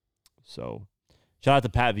 So shout out to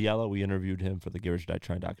Pat Viella. We interviewed him for the Get Rich or Die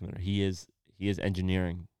Trying documentary. He is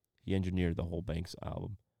engineering. He engineered the whole Banks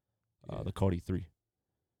album, the Cody 3.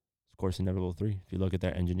 Of course, Inevitable 3. If you look at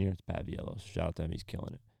their engineer, it's Pat Viella. So shout out to him. He's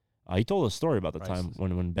killing it. He told a story about the time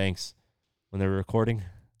when Banks, when they were recording.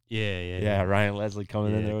 Yeah. Ryan Leslie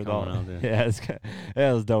coming in there with all. coming out there. Yeah,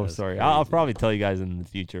 it was a dope That's story. I'll crazy. probably tell you guys in the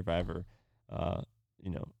future if I ever,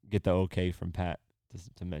 get the okay from Pat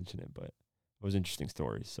to mention it. But it was interesting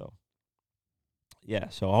stories. So, yeah.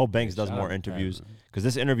 So I hope Banks does Shout more out to Pat, interviews man. because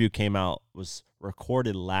this interview was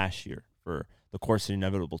recorded last year for the Course of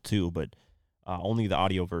Inevitable 2, but only the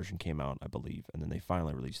audio version came out, I believe, and then they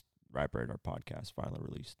finally released. Rap Radar podcast finally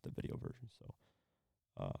released the video version.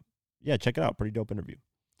 So, yeah, check it out. Pretty dope interview.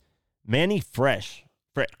 Manny Fresh.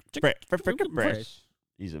 Fresh.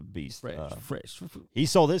 He's a beast. Fresh. He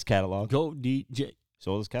sold his catalog. Go DJ.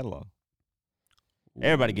 Sold his catalog.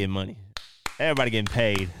 Everybody gave money. Everybody getting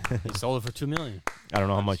paid. He sold it for $2 million. I don't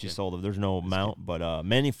know how I'm much just he kidding. sold it. There's no amount, but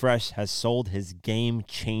Manny Fresh has sold his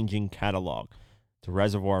game-changing catalog to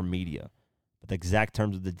Reservoir Media. But the exact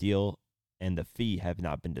terms of the deal and the fee have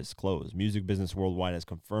not been disclosed. Music Business Worldwide has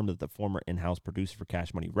confirmed that the former in-house producer for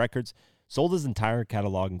Cash Money Records sold his entire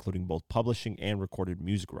catalog, including both publishing and recorded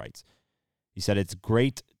music rights. He said, "It's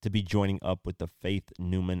great to be joining up with the Faith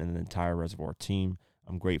Newman and the entire Reservoir team.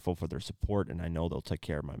 I'm grateful for their support, and I know they'll take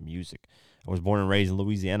care of my music. I was born and raised in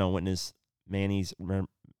Louisiana, witnessed Manny's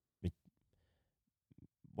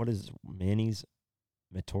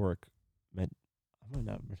meteoric.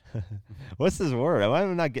 What's this word?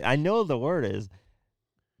 I know the word is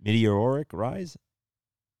meteoric rise.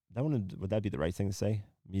 That one, would that be the right thing to say?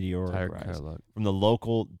 Meteoric Entire rise. catalog. From the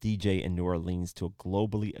local DJ in New Orleans to a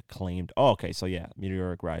globally acclaimed. Oh, okay. So yeah,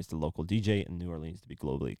 meteoric rise to local DJ in New Orleans to be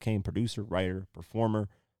globally acclaimed producer, writer, performer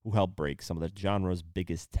who helped break some of the genre's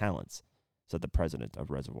biggest talents," said the president of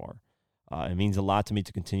Reservoir. "It means a lot to me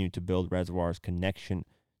to continue to build Reservoir's connection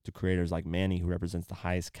to creators like Manny, who represents the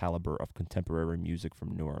highest caliber of contemporary music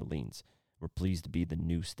from New Orleans. We're pleased to be the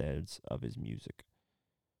Newsteads of his music."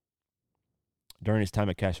 During his time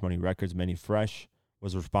at Cash Money Records, Manny Fresh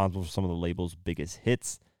was responsible for some of the label's biggest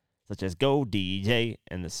hits, such as Go DJ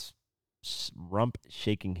and the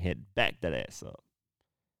rump-shaking hit Back That Ass Up.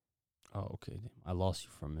 Oh, okay. Damn. I lost you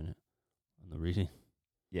for a minute on the reading.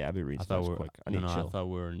 Yeah, I'll be reading I thought some we're quick. I need to I chill. thought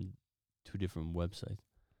we were in two different websites.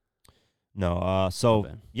 No, so My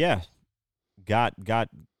bad. yeah, got.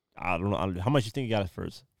 I don't know how much you think you got for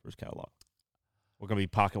his catalog. We're gonna be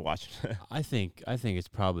pocket watching. I think it's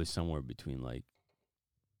probably somewhere between like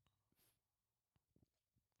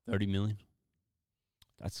 30 million,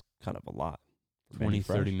 That's kind of a lot. for 20, Manny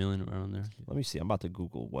Fresh. 30 million around there. Let me see. I'm about to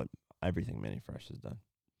Google what everything Manny Fresh has done.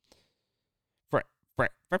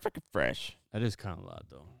 Fresh. That is kind of a lot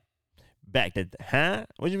though. Back to huh?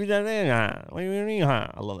 What you be doing there? Huh? What you mean, huh?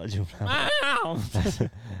 I love that juvenile.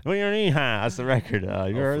 What you mean, huh? That's the record. You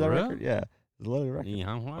heard for that real? record? Yeah, it's a little record. Yeah,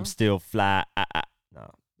 I'm still fly. No,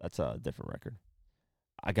 that's a different record.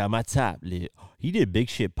 I got my top lit. He did Big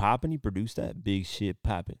Shit Poppin'. He produced that. Big Shit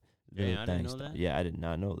Poppin'. Yeah, Little I didn't Thing know Stop. that. Yeah, I did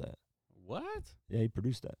not know that. What? Yeah, he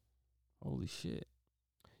produced that. Holy shit.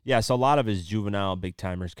 Yeah, so a lot of his juvenile big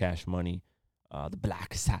timers, Cash Money, the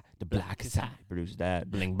Black Side, he produced that.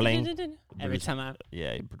 Bling Bling. Every time I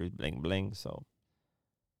Yeah, he produced Bling Bling. So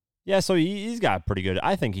yeah, so he's got pretty good.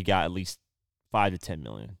 I think he got at least 5 to 10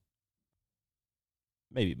 million.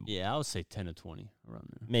 Maybe I would say 10 to 20 around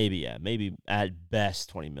there. maybe at best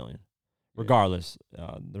 20 million. Yeah. Regardless,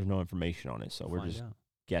 there's no information on it, so we're Find just out.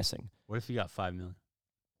 guessing. What if you got 5 million?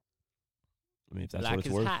 I mean, if that's Black what it's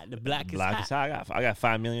is worth. hot. The black is Black is hot. hot. I got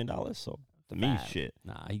 $5 million. So to me, Five. shit.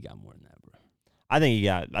 Nah, he got more than that, bro. I think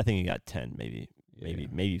he got 10, maybe Yeah.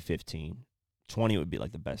 maybe 15. 20 would be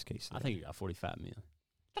like the best case. I think he got 45 million.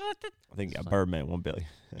 I think he got Son. Birdman 1 billion.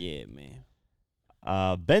 Yeah, man.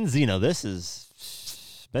 Benzino,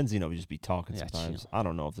 Benzino would just be talking Yeah, sometimes. chill. I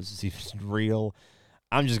don't know if this is even real.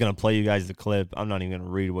 I'm just gonna play you guys the clip. I'm not even gonna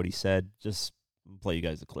read what he said. Just play you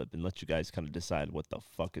guys the clip and let you guys kind of decide what the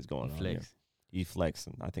fuck is going on here. Flex. He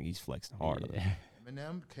flexing. I think he's flexing hard. Yeah.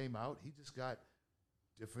 Eminem came out, he just got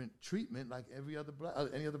different treatment like any other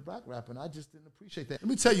black rapper, and I just didn't appreciate that. Let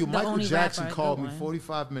me tell you, The Michael only Jackson rapper I called know me one.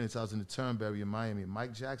 45 minutes. I was in the Turnberry in Miami.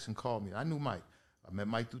 Mike Jackson called me. I knew Mike. I met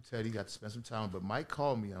Mike through Teddy, got to spend some time, but Mike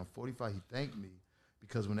called me, and I'm 45. He thanked me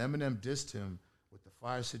because when Eminem dissed him with the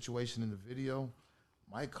fire situation in the video,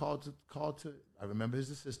 Mike called to I remember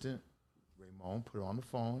his assistant, Raymond, put her on the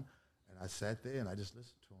phone, and I sat there and I just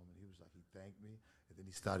listened to him, and he was like, he thanked me. And then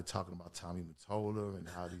he started talking about Tommy Mottola and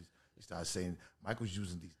how he started saying Mike was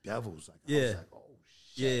using these devils. Like, I was like, oh,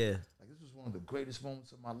 shit. Yeah. Like, this was one of the greatest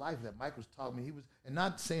moments of my life that Mike was talking to me. He was, and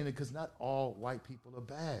not saying it because not all white people are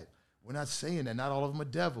bad. We're not saying that. Not all of them are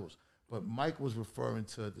devils. But Mike was referring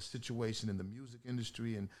to the situation in the music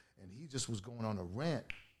industry, and he just was going on a rant.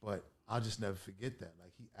 But I'll just never forget that.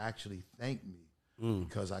 Like, he actually thanked me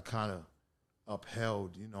because I kind of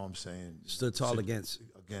upheld, you know what I'm saying? Stood tall against.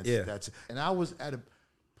 Yeah. That's it. And I was at a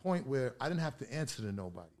point where I didn't have to answer to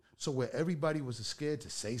nobody. So where everybody was scared to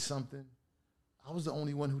say something, I was the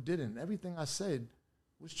only one who didn't. And everything I said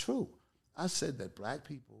was true. I said that black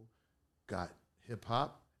people got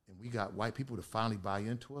hip-hop, and we got white people to finally buy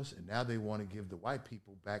into us, and now they want to give the white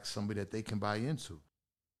people back somebody that they can buy into.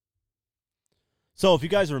 So if you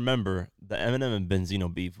guys remember, the Eminem and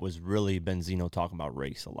Benzino beef was really Benzino talking about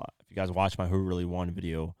race a lot. If you guys watch my Who Really Won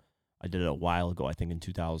video, I did it a while ago, I think in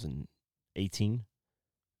 2018.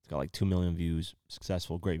 It's got like 2 million views,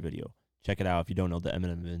 successful, great video. Check it out if you don't know the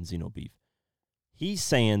Eminem and Benzino beef. He's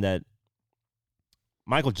saying that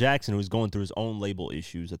Michael Jackson, who was going through his own label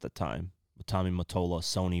issues at the time with Tommy Mottola,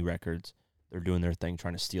 Sony Records, they're doing their thing,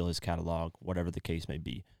 trying to steal his catalog, whatever the case may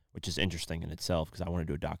be, which is interesting in itself because I want to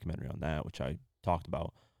do a documentary on that, which I talked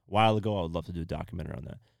about a while ago. I would love to do a documentary on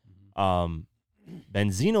that.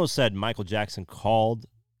 Benzino said Michael Jackson called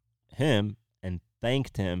him and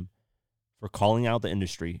thanked him for calling out the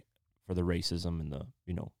industry for the racism and the,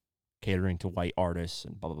 catering to white artists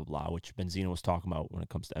and blah, blah, blah, which Benzino was talking about when it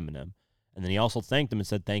comes to Eminem. And then he also thanked him and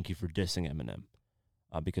said, thank you for dissing Eminem.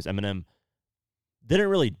 Because Eminem didn't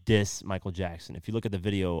really diss Michael Jackson. If you look at the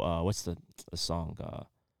video, what's the song?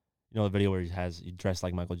 The video where he dressed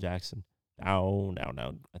like Michael Jackson? Down.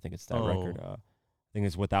 I think it's that record. I think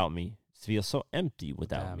it's Without Me. It feels so empty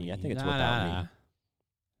without me. I think it's Without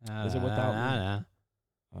Me. Is it Without Me?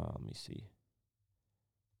 Let me see.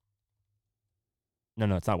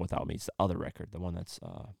 No, it's not Without Me. It's the other record, the one that's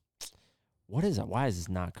what is it? Why is this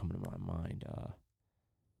not coming to my mind? I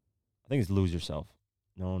think it's Lose Yourself.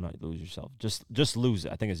 No, not Lose Yourself. Just Lose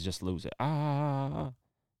It. I think it's Just Lose It. That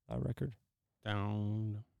record.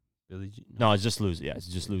 Down, Billie Jean. No, it's Just Lose It. Yeah, it's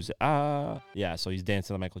Just Lose It. Yeah. So he's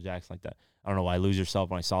dancing to Michael Jackson like that. I don't know why Lose Yourself.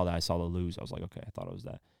 When I saw that, I saw the Lose. I was like, okay, I thought it was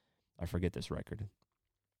that. I forget this record.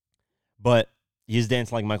 But he's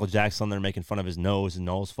dancing like Michael Jackson. They're making fun of his nose. His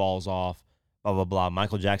nose falls off. Blah, blah, blah.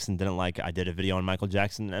 Michael Jackson didn't like it. I did a video on Michael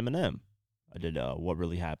Jackson and Eminem. I did What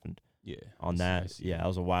Really Happened. Yeah. On that. Yeah, that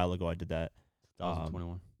was a while ago I did that.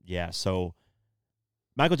 2021. Yeah, so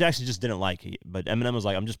Michael Jackson just didn't like it. But Eminem was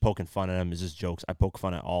like, I'm just poking fun at him. It's just jokes. I poke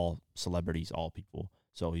fun at all celebrities, all people.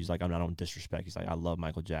 So he's like, I don't disrespect. He's like, I love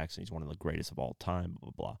Michael Jackson. He's one of the greatest of all time,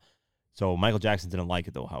 blah, blah, blah. So Michael Jackson didn't like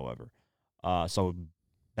it, though, however. So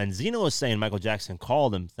Benzino was saying Michael Jackson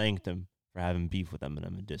called him, thanked him for having beef with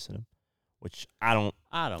Eminem and dissing him, which I don't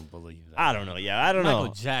believe that. I don't know. Yeah, I don't know.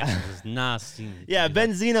 Michael Jackson does not seem. Yeah,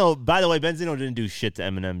 Benzino. By the way, Benzino didn't do shit to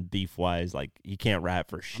Eminem beef wise. Like he can't rap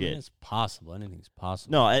for shit. I mean, it's possible. Anything's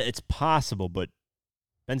possible. No, it's possible, but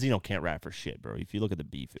Benzino can't rap for shit, bro. If you look at the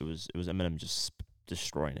beef, it was Eminem just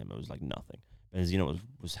destroying him. It was like nothing. Benzino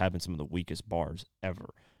was having some of the weakest bars ever.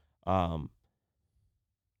 But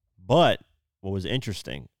what was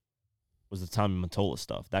interesting was the Tommy Mottola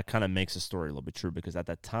stuff. That kind of makes the story a little bit true because at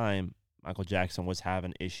that time, Michael Jackson was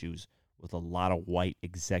having issues with a lot of white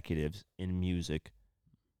executives in music,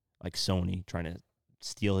 like Sony, trying to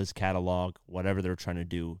steal his catalog, whatever they're trying to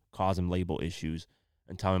do, cause him label issues.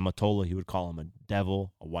 And Tommy Mottola, he would call him a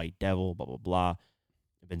devil, a white devil, blah, blah, blah.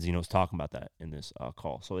 Benzino's talking about that in this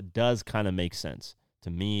call. So it does kind of make sense.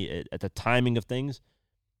 To me, at the timing of things,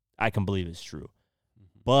 I can believe it's true.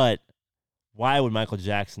 Mm-hmm. But why would Michael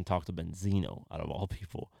Jackson talk to Benzino, out of all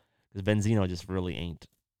people? Because Benzino just really ain't.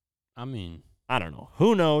 I mean, I don't know.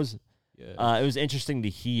 Who knows? Yeah. It was interesting to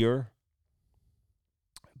hear.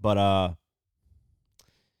 But,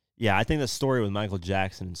 yeah, I think the story with Michael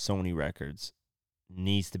Jackson and Sony Records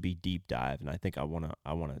needs to be deep dive, and I think I want to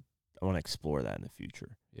explore that in the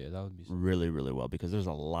future. Yeah, that would be really, really well, because there's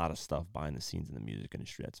a lot of stuff behind the scenes in the music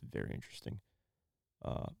industry that's very interesting.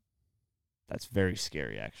 That's very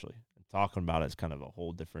scary, actually. And talking about it is kind of a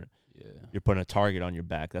whole different. Yeah. You're putting a target on your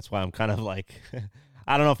back. That's why I'm kind of like,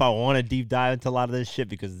 I don't know if I want to deep dive into a lot of this shit,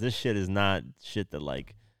 because this shit is not shit that,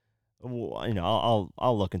 like,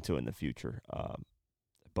 I'll look into it in the future.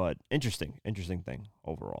 But interesting thing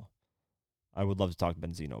overall. I would love to talk to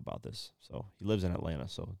Benzino about this. So he lives in Atlanta,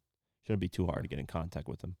 so shouldn't be too hard to get in contact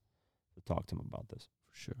with him to talk to him about this.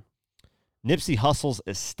 for sure. Nipsey Hussle's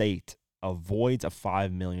estate avoids a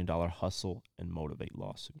 $5 million hustle and motivate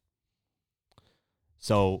lawsuit.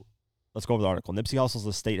 So let's go over the article. Nipsey Hussle's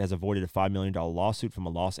estate has avoided a $5 million lawsuit from a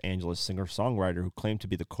Los Angeles singer-songwriter who claimed to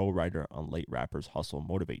be the co-writer on late rapper's Hustle and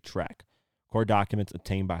Motivate track. Court documents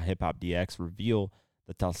obtained by Hip Hop DX reveal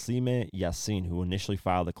that Talsime Yassin, who initially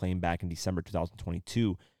filed a claim back in December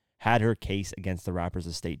 2022, had her case against the rapper's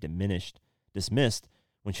estate dismissed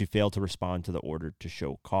when she failed to respond to the order to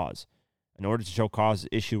show cause. An order to show cause is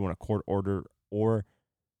issued when a court order or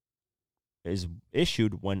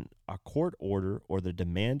the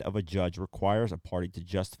demand of a judge requires a party to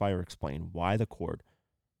justify or explain why the court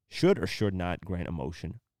should or should not grant a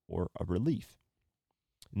motion or a relief.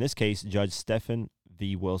 In this case, Judge Stephen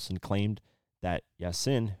V. Wilson claimed that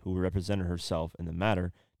Yassin, who represented herself in the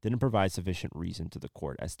matter, didn't provide sufficient reason to the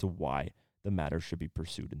court as to why the matter should be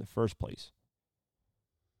pursued in the first place.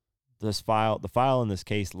 The file in this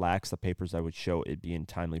case lacks the papers that would show it being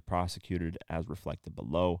timely prosecuted as reflected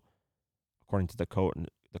below. According to the court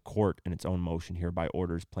in its own motion hereby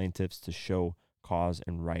orders plaintiffs to show cause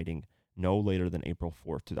in writing no later than April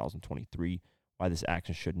 4th, 2023, why this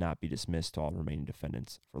action should not be dismissed to all remaining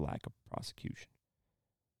defendants for lack of prosecution.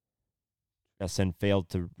 SN failed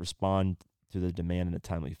to respond to the demand in a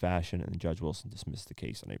timely fashion, and Judge Wilson dismissed the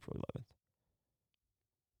case on April 11th.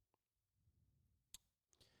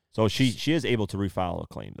 So she is able to refile a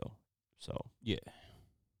claim, though. So Yeah.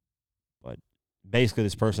 but basically,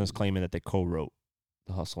 this person is claiming that they co-wrote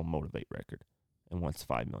the Hustle and Motivate record and wants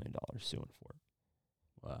 $5 million suing for it.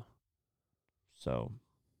 Wow. So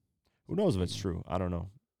who knows if it's true? I don't know.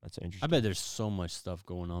 That's interesting. I bet there's so much stuff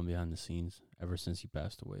going on behind the scenes ever since he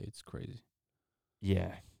passed away. It's crazy.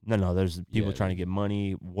 Yeah. No. There's people Yeah, trying to get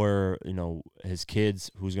money. Where, his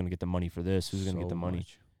kids, who's going to get the money for this? Who's going to get the money?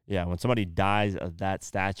 Much. Yeah, when somebody dies of that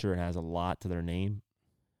stature and has a lot to their name.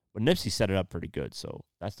 But Nipsey set it up pretty good, so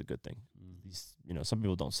that's the good thing. These, some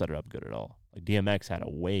people don't set it up good at all. Like DMX had a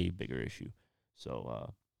way bigger issue.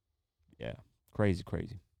 So, yeah, crazy.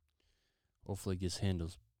 Hopefully it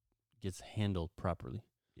gets handled properly.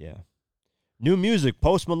 Yeah. New music.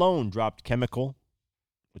 Post Malone dropped Chemical,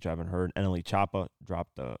 which I haven't heard. NLE Choppa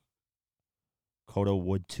dropped the Kodo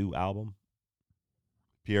Wood 2 album.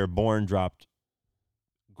 Pierre Bourne dropped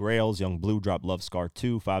Grails. Young Blue dropped Love Scar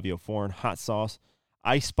 2. Fabio Foreign, Hot Sauce.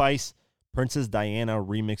 Ice Spice, Princess Diana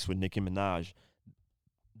remix with Nicki Minaj.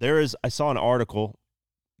 I saw an article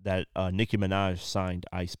that Nicki Minaj signed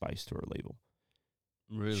Ice Spice to her label.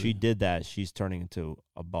 Really? She did that. She's turning into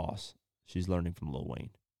a boss. She's learning from Lil Wayne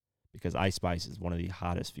because Ice Spice is one of the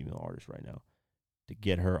hottest female artists right now. To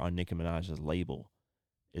get her on Nicki Minaj's label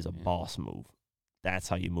is a boss move. That's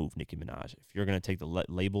how you move Nicki Minaj. If you're going to take the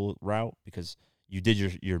label route, because you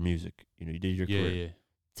did your music, you did your career. Yeah.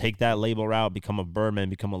 Take that label route, become a Birdman,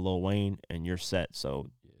 become a Lil Wayne, and you're set. So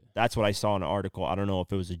that's what I saw in the article. I don't know if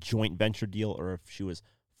it was a joint venture deal or if she was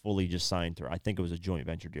fully just signed to her. I think it was a joint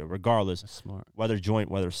venture deal. Regardless, That's smart. whether joint,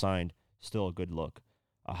 whether signed, still a good look.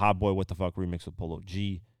 A Hot Boy What the Fuck remix with Polo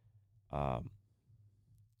G. Going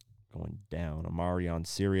down. Omarion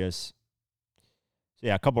Sirius. So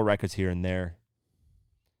yeah, a couple records here and there.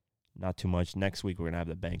 Not too much. Next week we're gonna have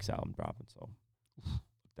the Banks album dropping, so look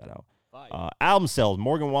that out. Album sales.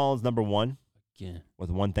 Morgan Wallen's number one. Again. With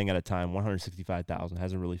One Thing at a Time, 165,000.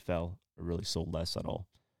 Hasn't really fell or really sold less at all.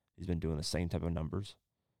 He's been doing the same type of numbers.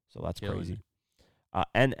 So that's Killing crazy.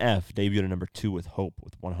 NF debuted at number 2 with Hope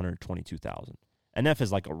with 122,000. NF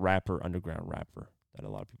is like a rapper, underground rapper that a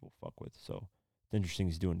lot of people fuck with. So it's interesting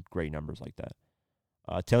he's doing great numbers like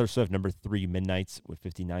that. Taylor Swift, number 3, Midnights with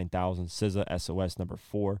 59,000. SZA, SOS, number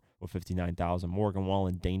 4 with 59,000. Morgan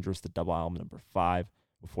Wallen, Dangerous, the double album, number 5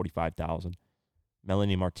 with 45,000.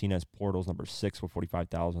 Melanie Martinez, Portals, number 6 with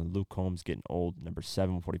 45,000. Luke Combs, Getting Old, number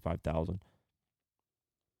 7 with 45,000.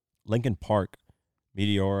 Linkin Park,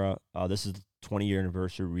 Meteora, this is the 20-year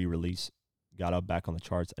anniversary re-release. Got up back on the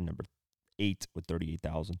charts at number 8 with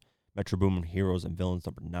 38,000. Metro Boomin, Heroes and Villains,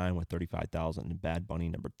 number 9 with 35,000. And Bad Bunny,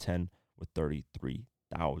 number 10 with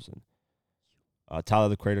 33,000. Tyler,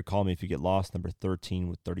 the Creator, Call Me If You Get Lost, number 13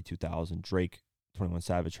 with 32,000. Drake, 21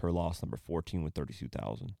 Savage, Her Loss, number 14 with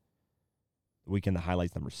 32,000. The Weeknd, The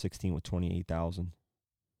Highlights, number 16 with 28,000.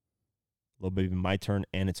 Lil Baby, My Turn,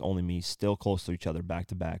 and It's Only Me, still close to each other, back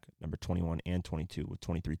to back, number 21 and 22 with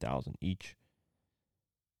 23,000 each.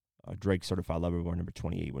 Drake, Certified Lover Boy, number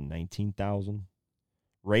 28 with 19,000.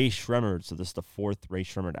 Ray Shremmerd, so this is the 4th Ray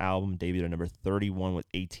Shremmerd album, debuted at number 31 with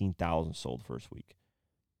 18,000 sold first week.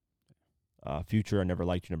 Future, I Never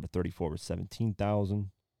Liked You, number 34 with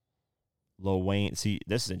 17,000. Lil Wayne, see,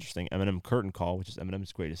 this is interesting. Eminem Curtain Call, which is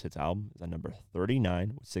Eminem's greatest hits album, is at number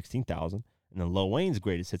 39 with 16,000. And then Lil Wayne's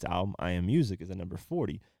greatest hits album, I Am Music, is at number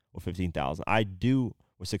 40 with 15,000.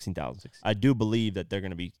 With 16,000. I do believe that they're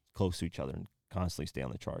going to be close to each other and constantly stay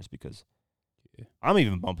on the charts because I'm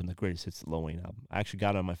even bumping the greatest hits Lil Wayne album. I actually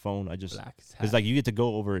got it on my phone. I just, because like you get to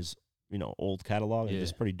go over his, old catalog, and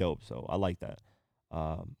it's pretty dope. So I like that.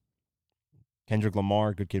 Kendrick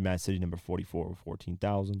Lamar, Good Kid, Mad City, number 44 with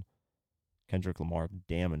 14,000. Kendrick Lamar,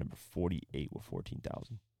 Damn, at number 48 with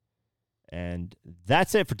 14,000. And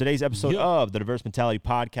that's it for today's episode of the Diverse Mentality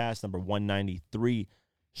Podcast, number 193.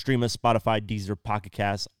 Stream us, Spotify, Deezer, Pocket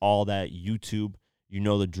Cast, all that, YouTube. You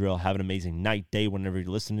know the drill. Have an amazing night, day, whenever you're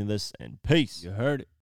listening to this, and peace. You heard it.